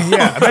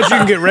 Yeah, I bet you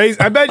can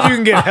get I bet you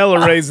can get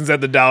hella raisins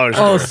at the dollar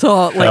store. Oh,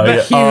 so like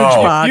a huge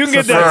box. You can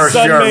get that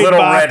Sun-Made little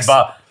box. red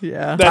box.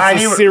 Yeah,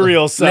 that's a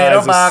cereal size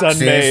of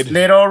Sun-Made.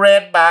 Little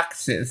red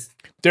boxes.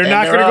 They're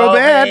not going to go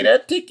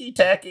bad. Ticky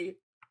tacky.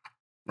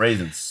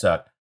 Raisins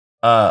suck.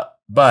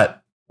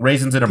 But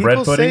raisins in a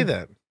bread pudding. People say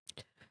that.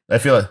 I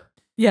feel it.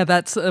 Yeah,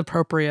 that's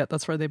appropriate.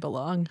 That's where they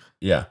belong.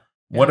 Yeah.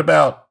 What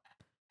about?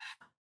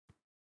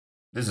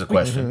 This is a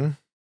question.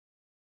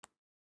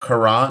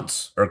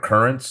 Currants or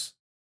currants?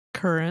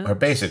 Currants are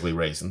basically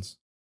raisins.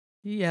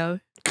 Yeah.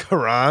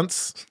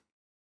 Currants?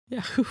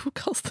 Yeah, who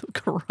calls them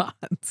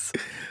currants?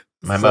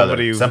 My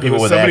mother. Some people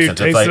with somebody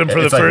accents. Tasted them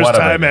for the first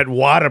time at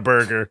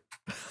Whaadaburger.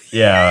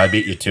 Yeah, I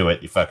beat you to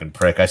it, you fucking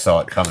prick. I saw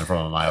it coming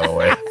from a mile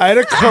away. I had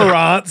a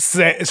currant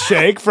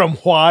shake from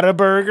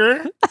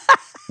Whaadaburger.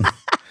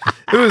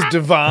 It was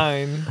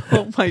divine.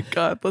 Oh my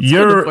god!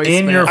 You're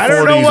in your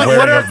 40s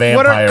wearing a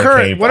vampire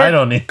cape. I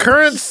don't need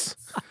currants.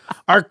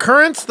 Are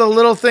currants the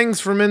little things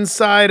from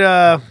inside?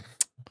 The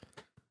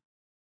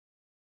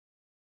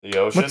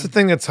ocean. What's the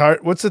thing that's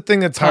hard? What's the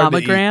thing that's hard to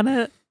eat?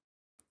 Pomegranate?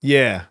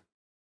 Yeah.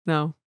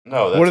 No.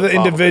 No. What are the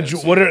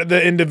individual? What are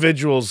the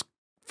individuals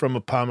from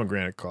a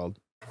pomegranate called?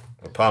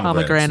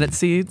 Pomegranate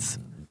seeds.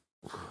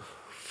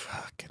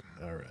 Fucking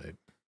all right,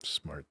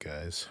 smart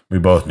guys. We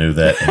both knew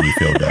that, and you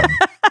feel dumb.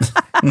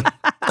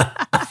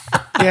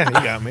 Yeah, you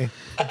got me.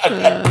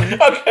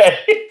 Okay.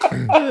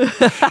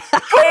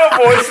 Play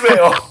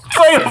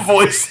a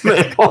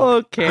voicemail.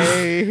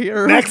 Okay.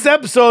 Next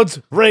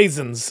episode's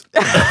raisins.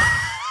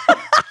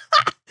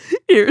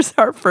 Here's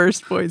our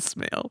first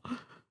voicemail.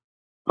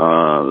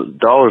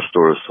 Dollar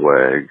store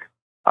swag.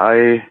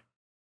 I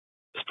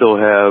still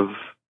have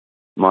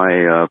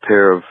my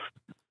pair of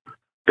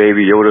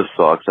Baby Yoda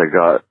socks I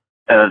got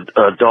at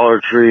a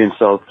Dollar Tree in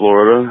South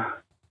Florida,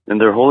 and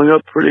they're holding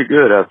up pretty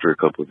good after a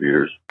couple of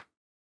years.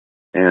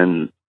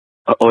 And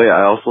oh yeah,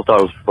 I also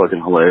thought it was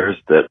fucking hilarious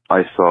that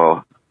I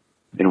saw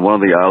in one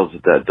of the aisles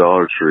at that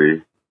Dollar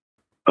Tree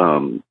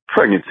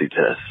pregnancy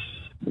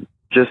tests,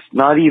 just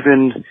not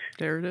even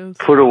there it is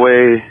put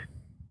away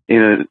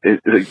in a.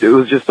 It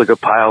was just like a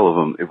pile of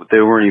them. They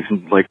weren't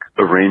even like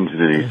arranged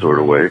in any sort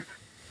of way.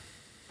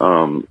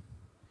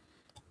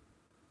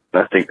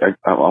 I think I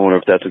wonder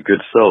if that's a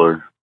good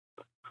seller.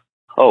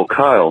 Oh,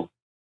 Kyle,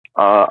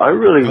 I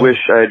really wish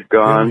I had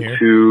gone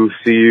to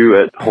see you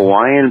at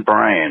Hawaiian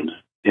Brian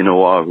in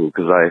Oahu,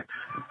 because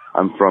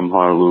I'm from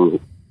Honolulu,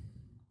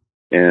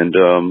 and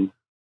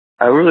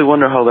I really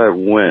wonder how that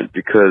went,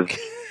 because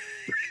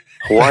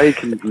Hawaii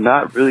can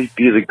not really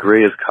be the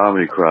greatest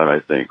comedy crowd,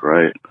 I think,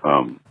 right?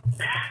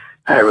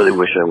 I really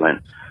wish I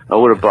went. I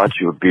would have bought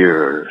you a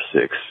beer or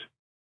 6.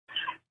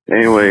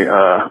 Anyway,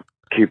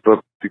 keep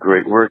up the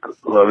great work.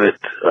 Love it.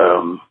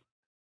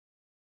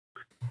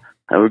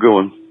 Have a good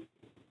one.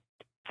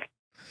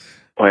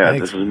 Oh yeah,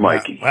 Thanks. This is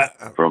Mikey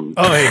from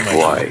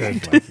Hawaii.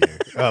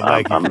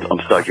 I'm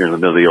stuck here in the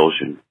middle of the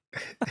ocean.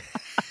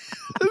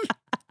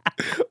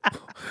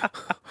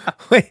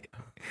 Wait,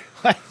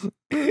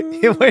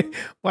 Wait,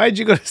 why'd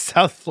you go to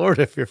South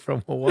Florida if you're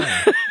from Hawaii?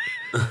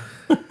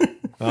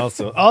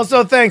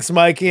 Also, thanks,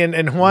 Mikey,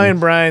 and Hawaiian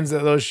Brian's.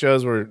 Those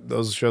shows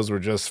were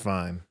just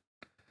fine.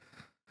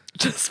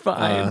 Just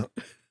fine.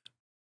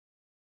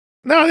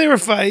 No, they were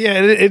fine.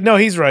 Yeah, no,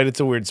 he's right. It's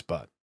a weird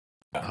spot,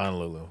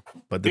 Honolulu.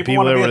 But the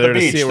people that were there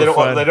to see it were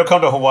fun. They don't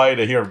come to Hawaii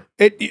to hear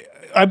it.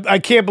 I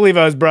can't believe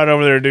I was brought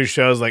over there to do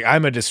shows. Like,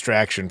 I'm a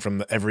distraction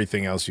from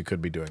everything else you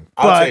could be doing.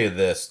 I'll tell you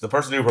this: the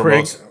person who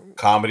promotes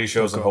comedy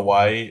shows in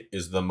Hawaii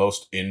is the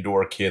most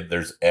indoor kid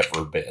there's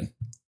ever been.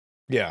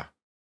 Yeah.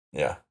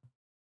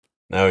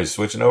 Now he's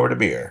switching over to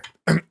beer.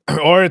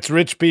 Or it's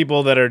rich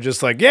people that are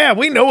just like, yeah,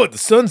 we know what the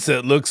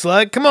sunset looks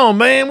like. Come on,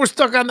 man, we're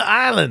stuck on the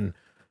island.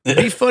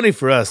 Be funny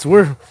for us.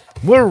 We're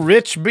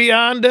rich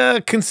beyond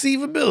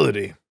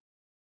conceivability.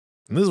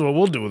 And this is what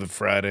we'll do with it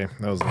Friday.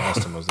 That was the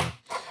last time I was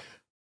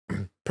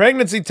there.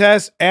 Pregnancy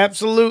tests,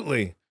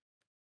 absolutely.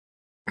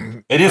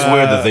 It is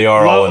weird that they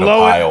are all in a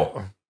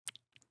pile.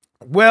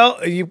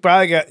 Well, you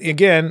probably got,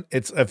 again,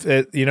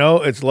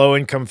 it's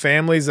low-income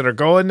families that are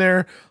going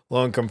there,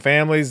 low-income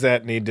families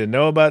that need to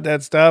know about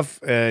that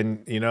stuff,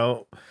 and,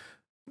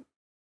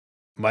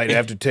 might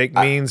have to take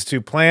means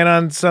to plan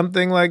on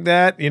something like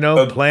that,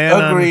 plan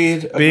on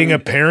being a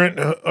parent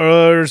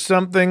or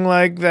something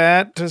like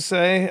that, to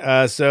say.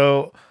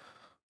 So,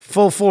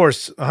 full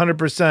force,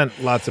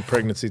 100%, lots of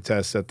pregnancy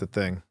tests at the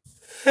thing.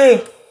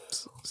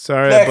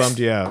 Sorry I bummed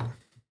you out.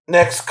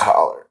 Next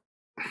caller.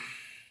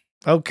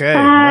 Okay.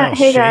 Wow,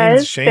 hey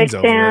guys, Shane's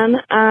big fan.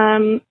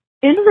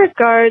 In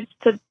regards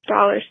to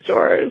dollar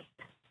stores,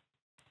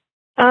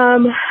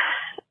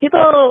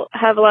 people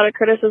have a lot of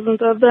criticisms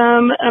of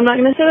them. I'm not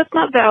going to say that's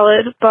not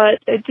valid, but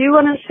I do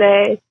want to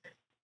say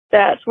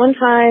that one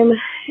time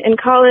in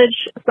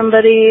college,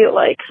 somebody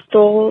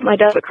stole my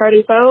debit card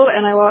info,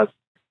 and I lost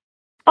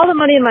all the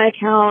money in my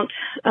account.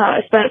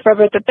 I spent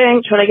forever at the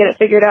bank trying to get it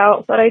figured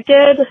out, but I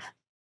did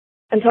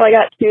until I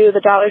got to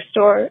the dollar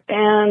store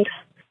and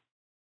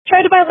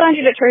tried to buy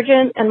laundry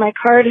detergent, and my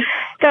card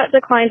got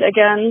declined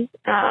again.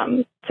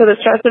 So the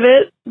stress of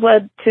it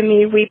led to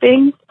me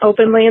weeping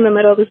openly in the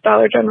middle of this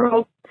Dollar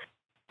General.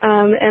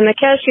 And the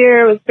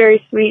cashier was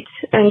very sweet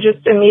and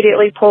just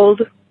immediately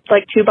pulled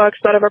 $2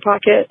 out of her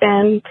pocket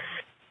and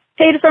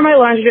paid for my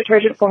laundry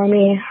detergent for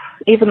me,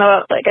 even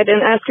though I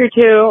didn't ask her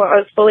to. I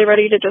was fully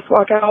ready to just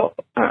walk out.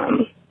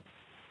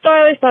 So I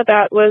always thought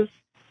that was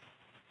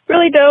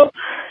really dope,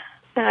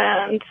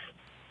 and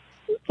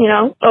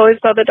always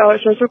thought that dollar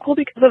stores were cool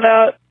because of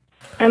that.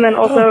 And then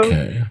also,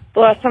 the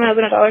last time I was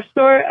in a dollar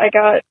store, I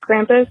got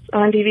Krampus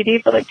on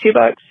DVD for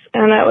 $2,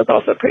 and that was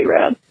also pretty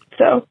rad.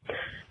 So, all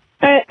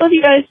right, love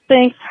you guys.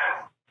 Thanks.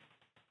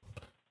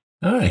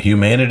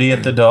 Humanity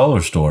at the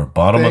dollar store.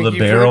 Bottom of the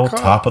barrel,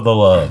 top of the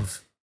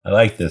love. I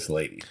like this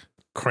lady.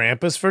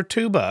 Krampus for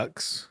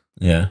 $2.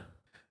 Yeah.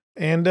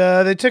 And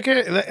they took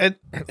it,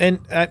 and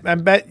I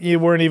bet you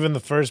weren't even the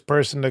first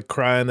person to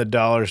cry in the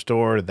dollar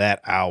store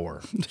that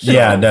hour. So.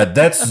 Yeah,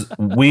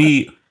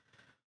 we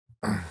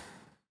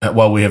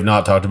have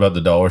not talked about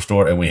the dollar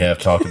store, and we have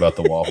talked about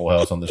the Waffle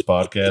House on this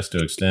podcast to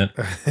an extent.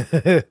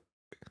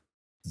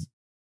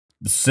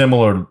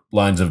 Similar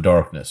lines of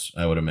darkness,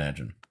 I would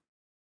imagine.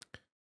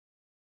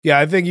 Yeah,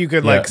 I think you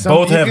could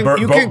both have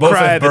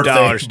cry at the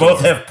dollar store.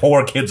 Both have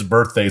poor kids'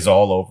 birthdays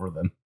all over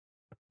them.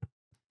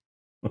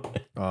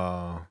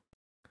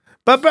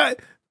 But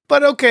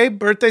okay,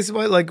 birthdays,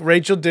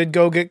 Rachel did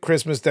go get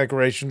Christmas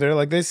decorations there.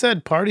 Like they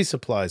said, party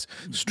supplies,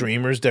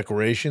 streamers,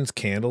 decorations,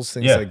 candles,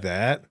 things like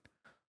that.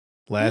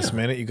 Last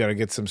minute, you got to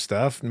get some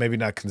stuff. Maybe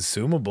not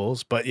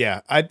consumables, but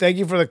yeah, I thank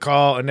you for the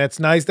call, and that's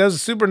nice. That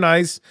was super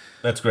nice.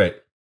 That's great.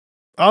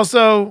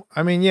 Also,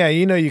 I mean, yeah,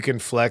 you can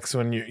flex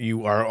when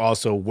you are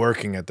also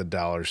working at the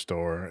dollar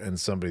store and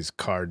somebody's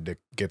card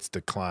gets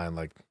declined.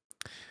 Like,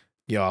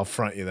 I'll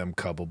front you them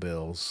couple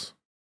bills.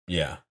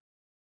 Yeah.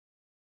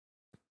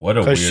 What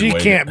a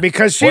weird way.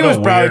 Because she was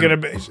probably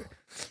going to be.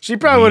 She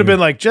probably would have been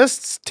like,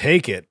 just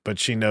take it, but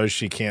she knows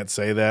she can't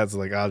say that. It's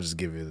like, I'll just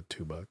give you the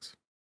 $2.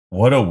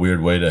 What a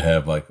weird way to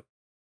have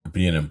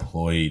be an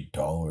employee,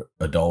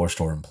 a dollar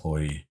store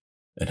employee,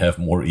 and have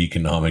more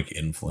economic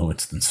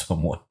influence than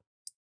someone.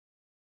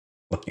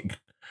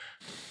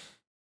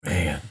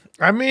 Man.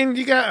 I mean,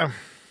 you got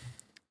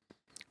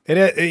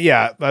it.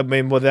 Yeah, I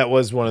mean, that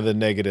was one of the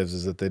negatives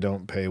is that they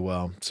don't pay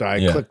well. So I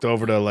clicked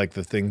over to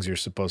the things you're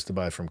supposed to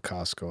buy from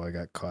Costco. I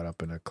got caught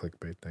up in a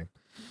clickbait thing.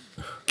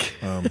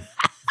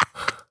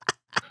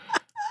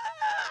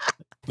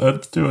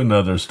 Let's do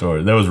another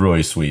story. That was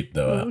really sweet,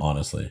 though,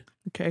 honestly.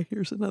 Okay,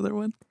 here's another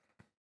one.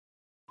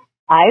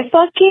 I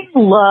fucking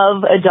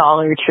love a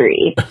Dollar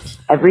Tree.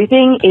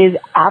 Everything is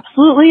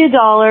absolutely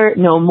 $1,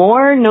 no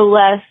more, no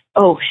less.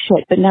 Oh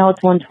shit, but now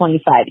it's $1.25.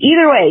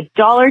 Either way,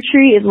 Dollar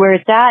Tree is where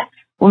it's at.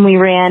 When we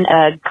ran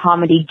a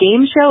comedy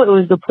game show, it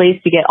was the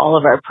place to get all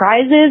of our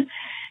prizes.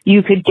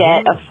 You could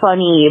get a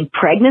funny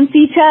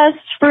pregnancy test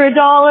for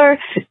 $1.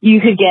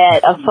 You could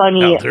get a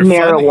funny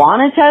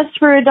marijuana test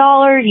for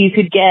 $1. You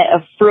could get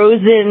a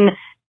frozen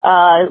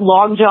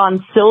Long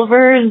John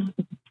Silver's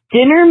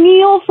dinner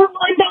meal for $1.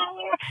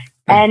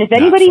 And if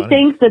anybody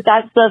thinks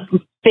that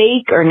stuff's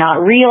fake or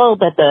not real,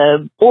 that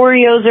the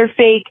Oreos are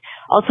fake,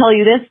 I'll tell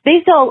you this.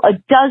 They sell a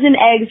dozen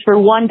eggs for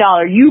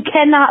 $1. You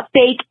cannot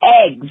fake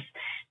eggs.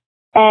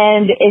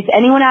 And if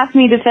anyone asks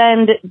me to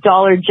defend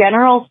Dollar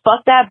General,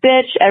 fuck that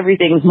bitch.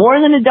 Everything's more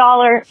than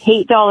 $1.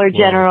 Hate Dollar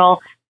General.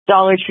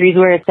 Dollar Tree's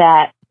where it's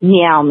at.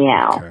 Meow,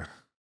 meow. Okay.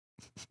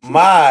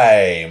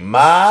 My.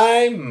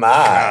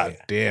 God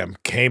damn.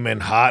 Came in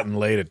hot and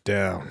laid it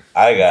down.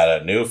 I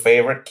got a new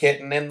favorite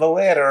kitten in the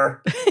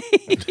litter.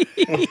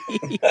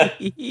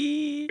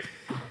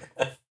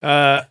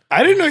 I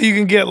didn't know you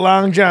can get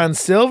Long John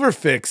Silver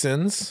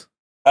fixins.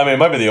 I mean, it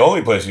might be the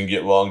only place you can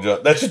get Long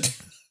John. That should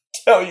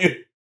tell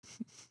you,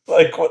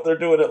 like, what they're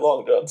doing at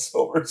Long John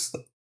Silver's.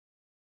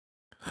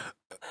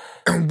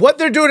 What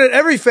they're doing at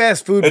every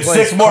fast food it's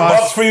place. $6 more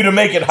bucks for you to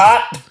make it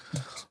hot.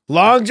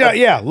 Long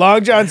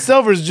John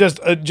Silver's just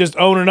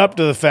owning up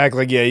to the fact,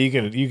 like, yeah, you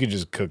can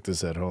just cook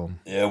this at home.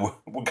 Yeah,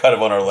 we're kind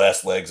of on our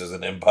last legs as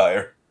an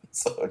empire,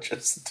 so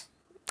just.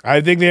 I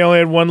think they only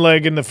had one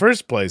leg in the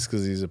first place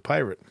because he's a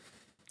pirate.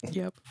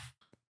 Yep.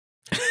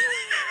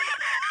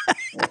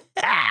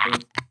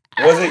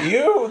 Was it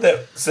you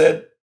that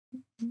said?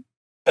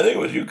 I think it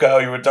was you,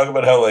 Kyle. You were talking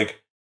about how,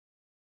 like.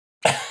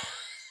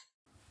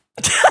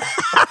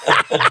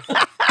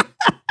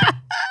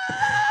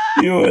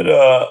 You would,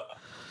 oh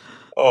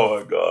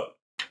my God.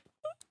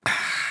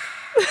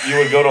 You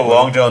would go to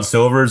Long John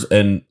Silver's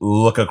and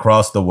look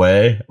across the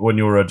way when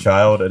you were a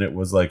child, and it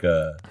was like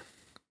a.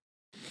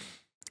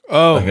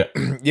 Oh, like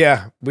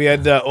yeah. We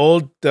had the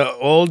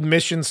old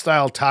mission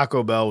style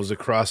Taco Bell was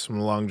across from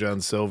Long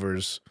John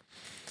Silver's.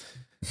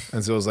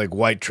 And so it was like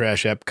white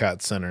trash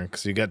Epcot Center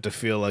because you got to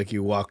feel like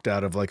you walked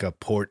out of like a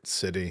port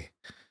city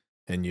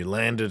and you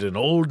landed in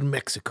old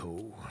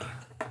Mexico.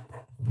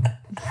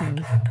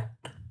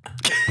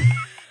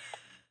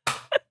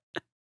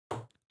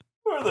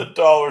 We're the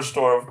dollar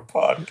store of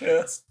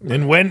podcasts.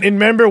 And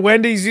remember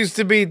Wendy's used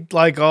to be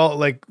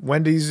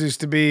Wendy's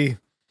used to be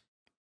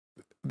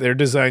their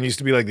design used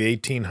to be like the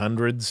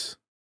 1800s.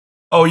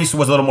 Oh, it was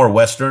a little more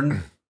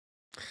Western.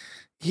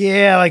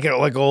 Yeah,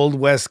 like old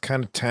West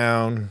kind of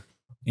town.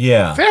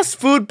 Yeah. Fast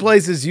food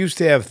places used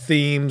to have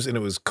themes and it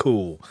was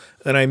cool.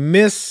 And I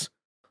miss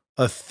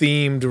a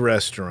themed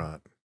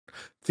restaurant.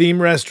 Theme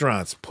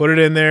restaurants. Put it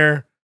in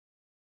there.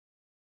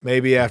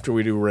 Maybe after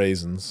we do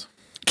raisins.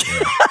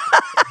 Yeah.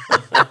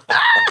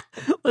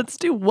 Let's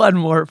do one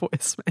more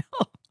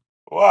voicemail.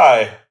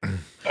 Why?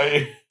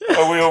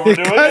 Are we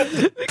overdoing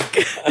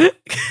it?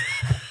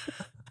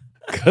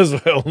 Because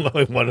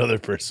only one other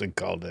person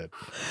called it.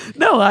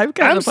 No, I've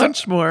got a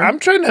bunch more. I'm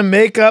trying to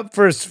make up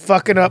for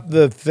fucking up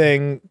the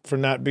thing for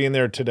not being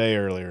there today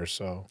earlier.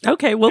 So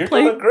okay, we'll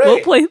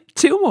play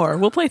two more.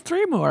 We'll play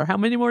three more. How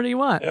many more do you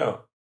want? Yeah.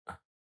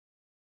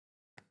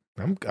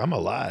 I'm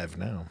alive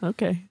now.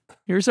 Okay,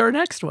 here's our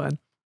next one.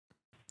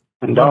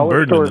 And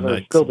dollar stores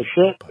are still the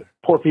shit.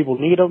 Poor people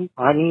need them.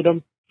 I need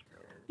them.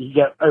 You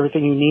get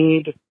everything you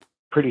need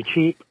pretty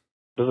cheap.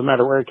 Doesn't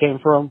matter where it came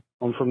from.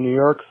 I'm from New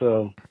York,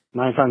 so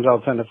 9 times out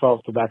of 10 it fell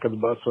off the back of the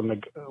bus when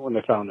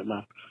they found it,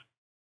 man.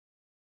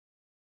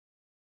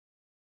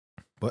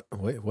 What?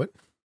 Wait, what?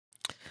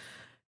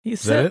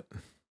 Is that it?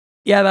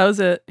 Yeah, that was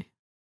it.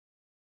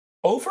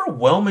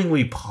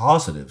 Overwhelmingly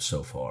positive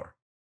so far.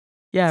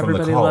 Yeah,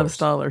 everybody loves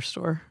Dollar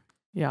Store.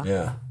 Yeah.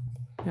 Yeah.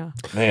 Yeah.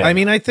 Man. I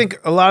mean, I think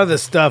a lot of the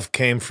stuff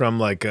came from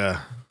like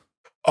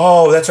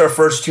oh, that's our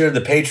first tier in the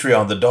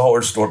Patreon, the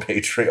Dollar Store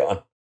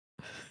Patreon.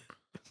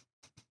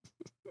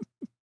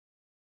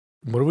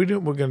 What are we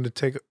doing? We're going to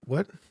take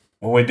what?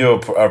 When we do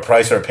our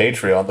price our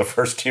Patreon, the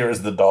first tier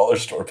is the Dollar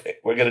Store.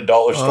 We get a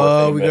Dollar Store.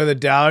 Oh, we go to the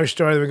Dollar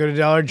Store. Then we go to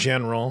Dollar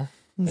General.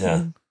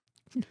 Yeah.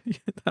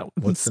 That one's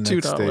What's the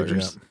next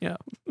 $2. stage? Yeah.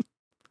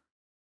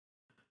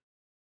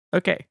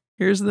 Okay,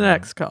 here's the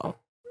next call.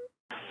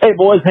 Hey,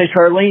 boys. Hey,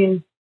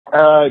 Charlene.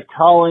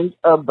 Calling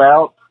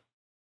about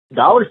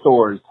dollar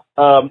stores.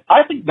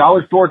 I think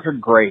dollar stores are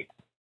great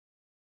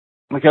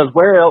because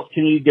where else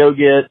can you go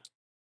get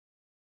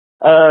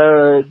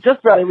just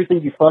about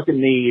everything you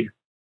fucking need,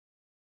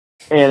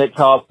 and it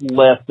costs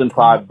less than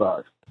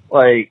 $5.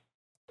 Like,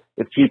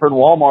 it's cheaper than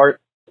Walmart.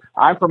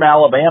 I'm from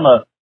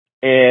Alabama,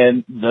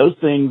 and those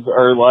things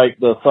are like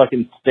the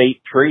fucking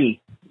state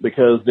tree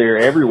because they're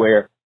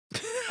everywhere.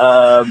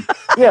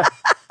 Yeah,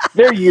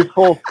 they're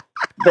useful.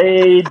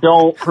 They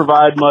don't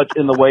provide much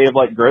in the way of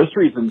like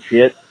groceries and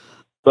shit,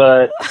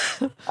 but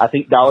I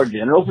think Dollar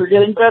Generals are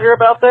getting better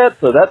about that,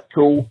 so that's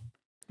cool.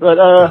 But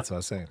that's what I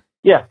was saying.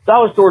 Yeah,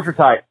 dollar stores are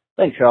tight.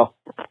 Thanks, y'all.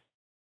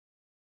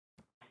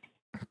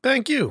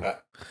 Thank you.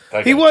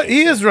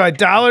 He is right.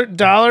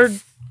 Dollar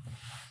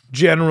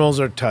Generals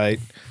are tight.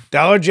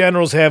 Dollar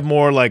Generals have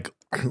more like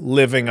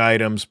living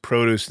items,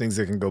 produce, things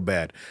that can go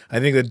bad. I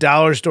think the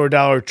Dollar Store,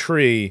 Dollar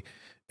Tree,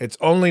 it's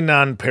only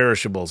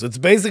non-perishables. It's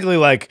basically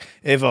like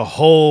if a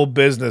whole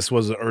business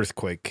was an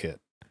earthquake kit.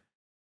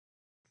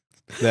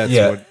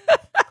 That's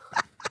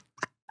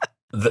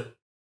what.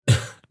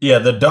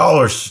 The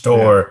Dollar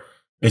Store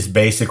It's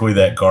basically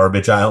that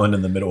garbage island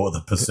in the middle of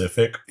the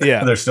Pacific.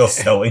 Yeah. They're still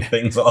selling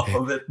things off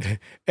of it.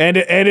 And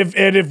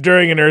if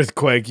during an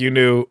earthquake you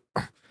knew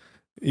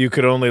you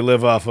could only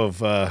live off of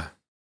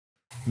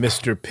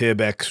Mr.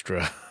 Pibb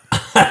Extra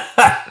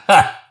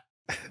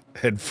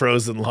and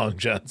frozen Long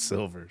John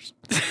Silver's.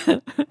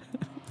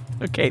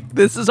 Okay,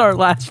 this is our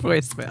last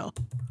voicemail.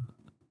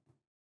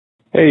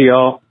 Hey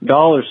y'all,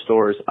 dollar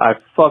stores. I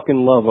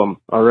fucking love them.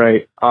 All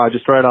right,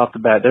 just right off the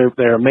bat,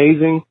 they're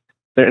amazing.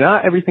 They're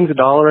not everything's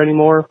 $1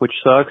 anymore, which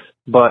sucks.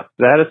 But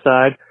that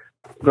aside,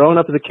 growing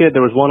up as a kid,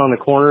 there was one on the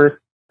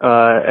corner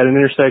at an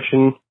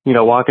intersection. You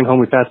know, walking home,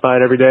 we pass by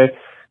it every day.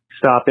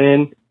 Stop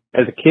in.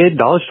 As a kid,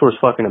 dollar store is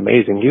fucking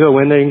amazing. You go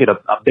in there, you can get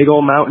a big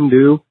old Mountain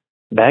Dew,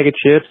 bag of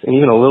chips, and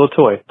even a little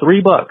toy.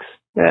 $3,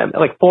 yeah,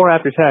 like 4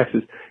 after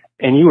taxes,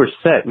 and you were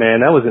set, man.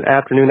 That was an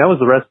afternoon. That was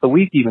the rest of the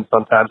week, even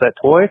sometimes. That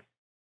toy.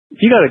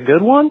 If you got a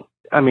good one,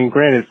 I mean,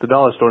 granted, it's the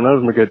dollar store. None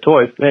of them are good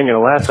toys. They ain't going to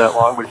last that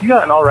long. But if you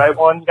got an all right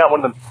one, you got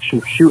one of them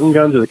shooting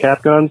guns or the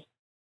cap guns,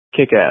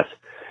 kick ass.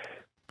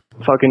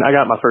 Fucking, I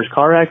got my first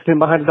car accident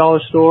behind a dollar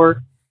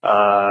store.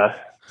 I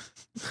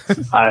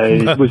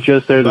was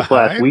just there this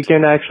last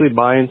weekend, actually,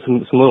 buying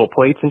some little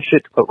plates and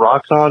shit to put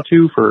rocks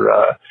onto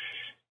for,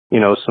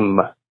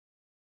 some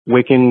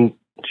Wiccan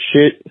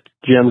shit,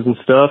 gems and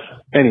stuff.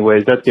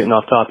 Anyways, that's getting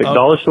off topic. Oh.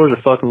 Dollar stores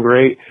are fucking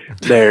great.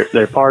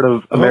 They're part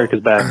of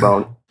America's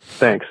backbone.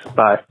 Thanks.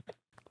 Bye.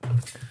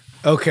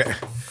 Okay.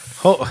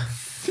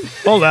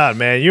 Hold on,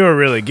 man. You were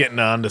really getting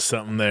on to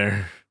something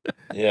there.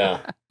 Yeah.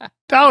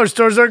 Dollar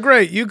stores are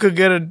great. You could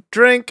get a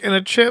drink and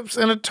a chips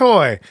and a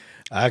toy.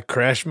 I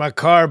crashed my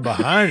car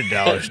behind a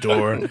dollar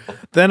store.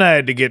 Then I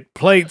had to get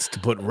plates to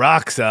put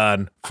rocks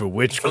on for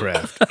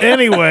witchcraft.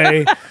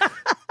 Anyway,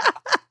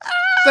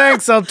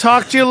 thanks. I'll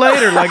talk to you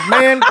later. Like,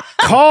 man,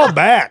 call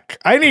back.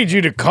 I need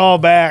you to call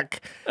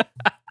back.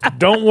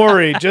 Don't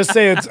worry. Just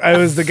say I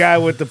was the guy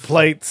with the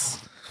plates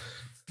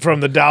from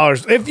the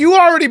dollars. If you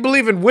already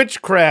believe in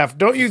witchcraft,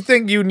 don't you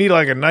think you need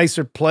like a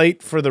nicer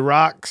plate for the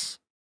rocks?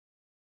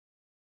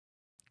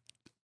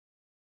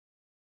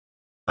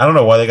 I don't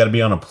know why they got to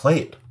be on a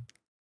plate.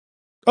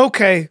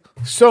 Okay,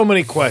 so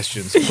many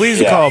questions.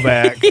 Please call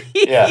back.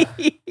 Yeah.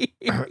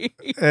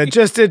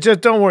 Just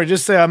don't worry.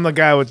 Just say I'm the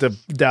guy with the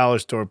dollar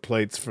store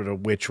plates for the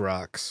witch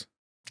rocks.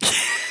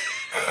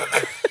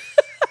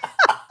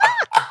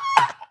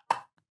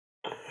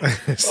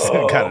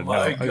 Oh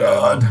my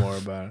God. More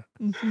about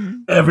it.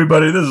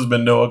 Everybody, this has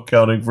been No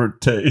Accounting for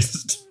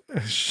Taste.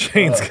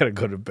 Shane's got to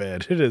go to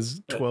bed. It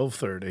is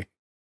 12:30.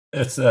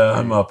 It's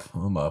I'm up.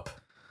 I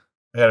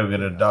gotta get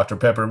a Dr.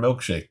 Pepper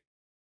milkshake.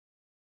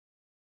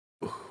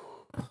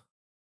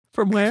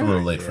 From where? It's a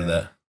little late for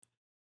that.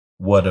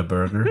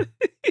 Whaadaburger.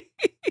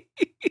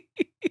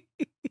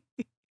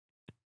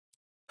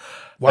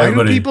 Why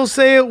do people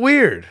say it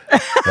weird?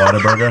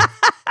 Whaadaburger.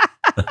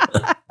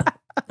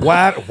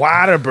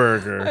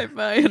 Whaadaburger. Am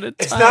I in a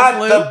It's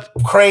not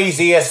the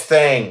craziest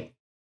thing.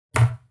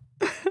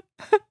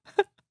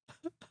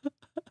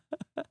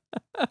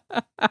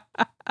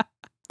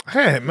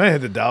 Hey, I might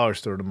hit the dollar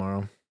store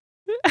tomorrow.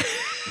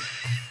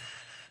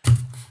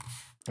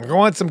 I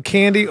want some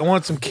candy. I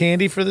want some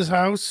candy for this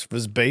house, for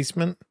this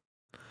basement.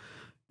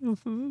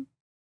 Mm-hmm.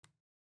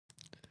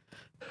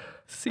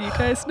 See you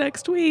guys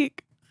next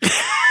week.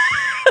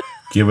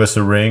 Give us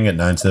a ring at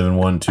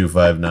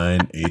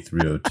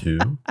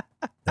 971-259-8302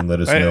 and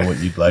let us know what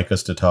you'd like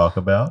us to talk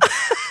about.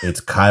 It's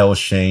Kyle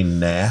Shane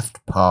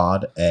Naft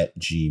pod at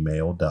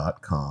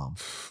gmail.com.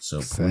 So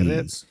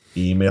please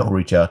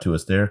reach out to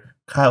us there.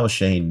 Kyle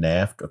Shane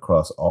Naft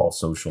across all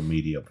social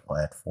media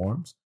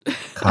platforms.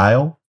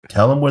 Kyle,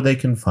 tell them where they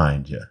can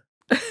find you.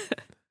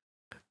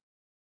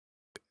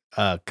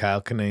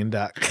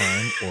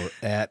 KyleCanane.com or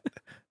at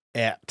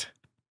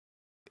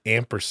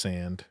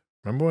ampersand.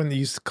 Remember when they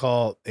used to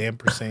call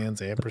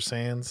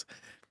ampersands,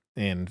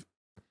 and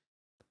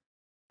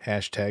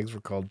hashtags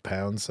were called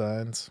pound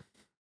signs?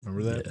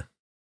 Remember that? Yeah.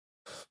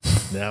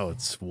 Now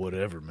it's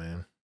whatever,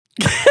 man.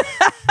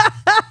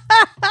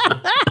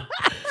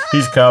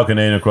 He's Kyle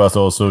Canane across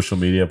all social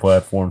media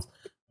platforms.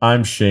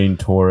 I'm Shane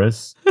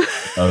Torres.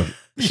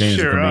 Shane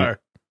sure are.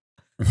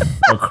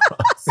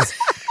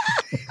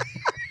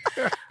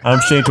 I'm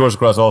Shane Torres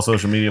across all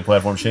social media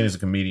platforms. Shane is a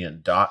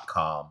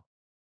comedian.com.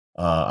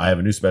 I have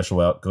a new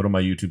special out. Go to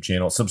my YouTube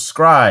channel.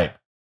 Subscribe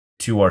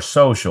to our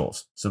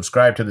socials.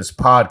 Subscribe to this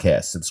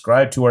podcast.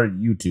 Subscribe to our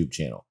YouTube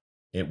channel.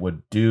 It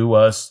would do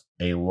us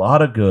a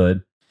lot of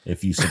good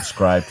if you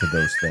subscribe to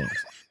those things.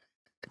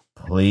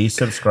 Please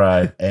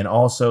subscribe and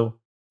also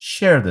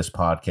share this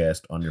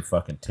podcast on your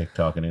fucking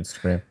TikTok and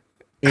Instagram.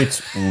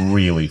 It's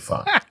really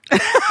fun.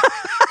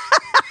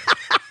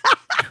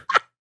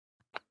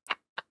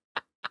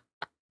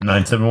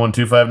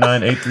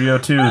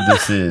 (971-259-8302).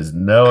 This is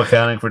No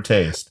Accounting for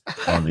Taste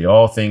on the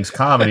All Things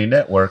Comedy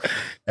Network,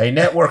 a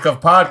network of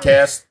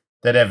podcasts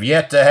that have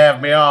yet to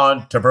have me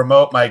on to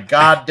promote my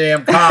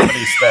goddamn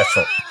comedy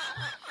special.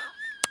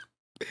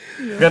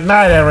 Good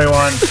night,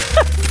 everyone.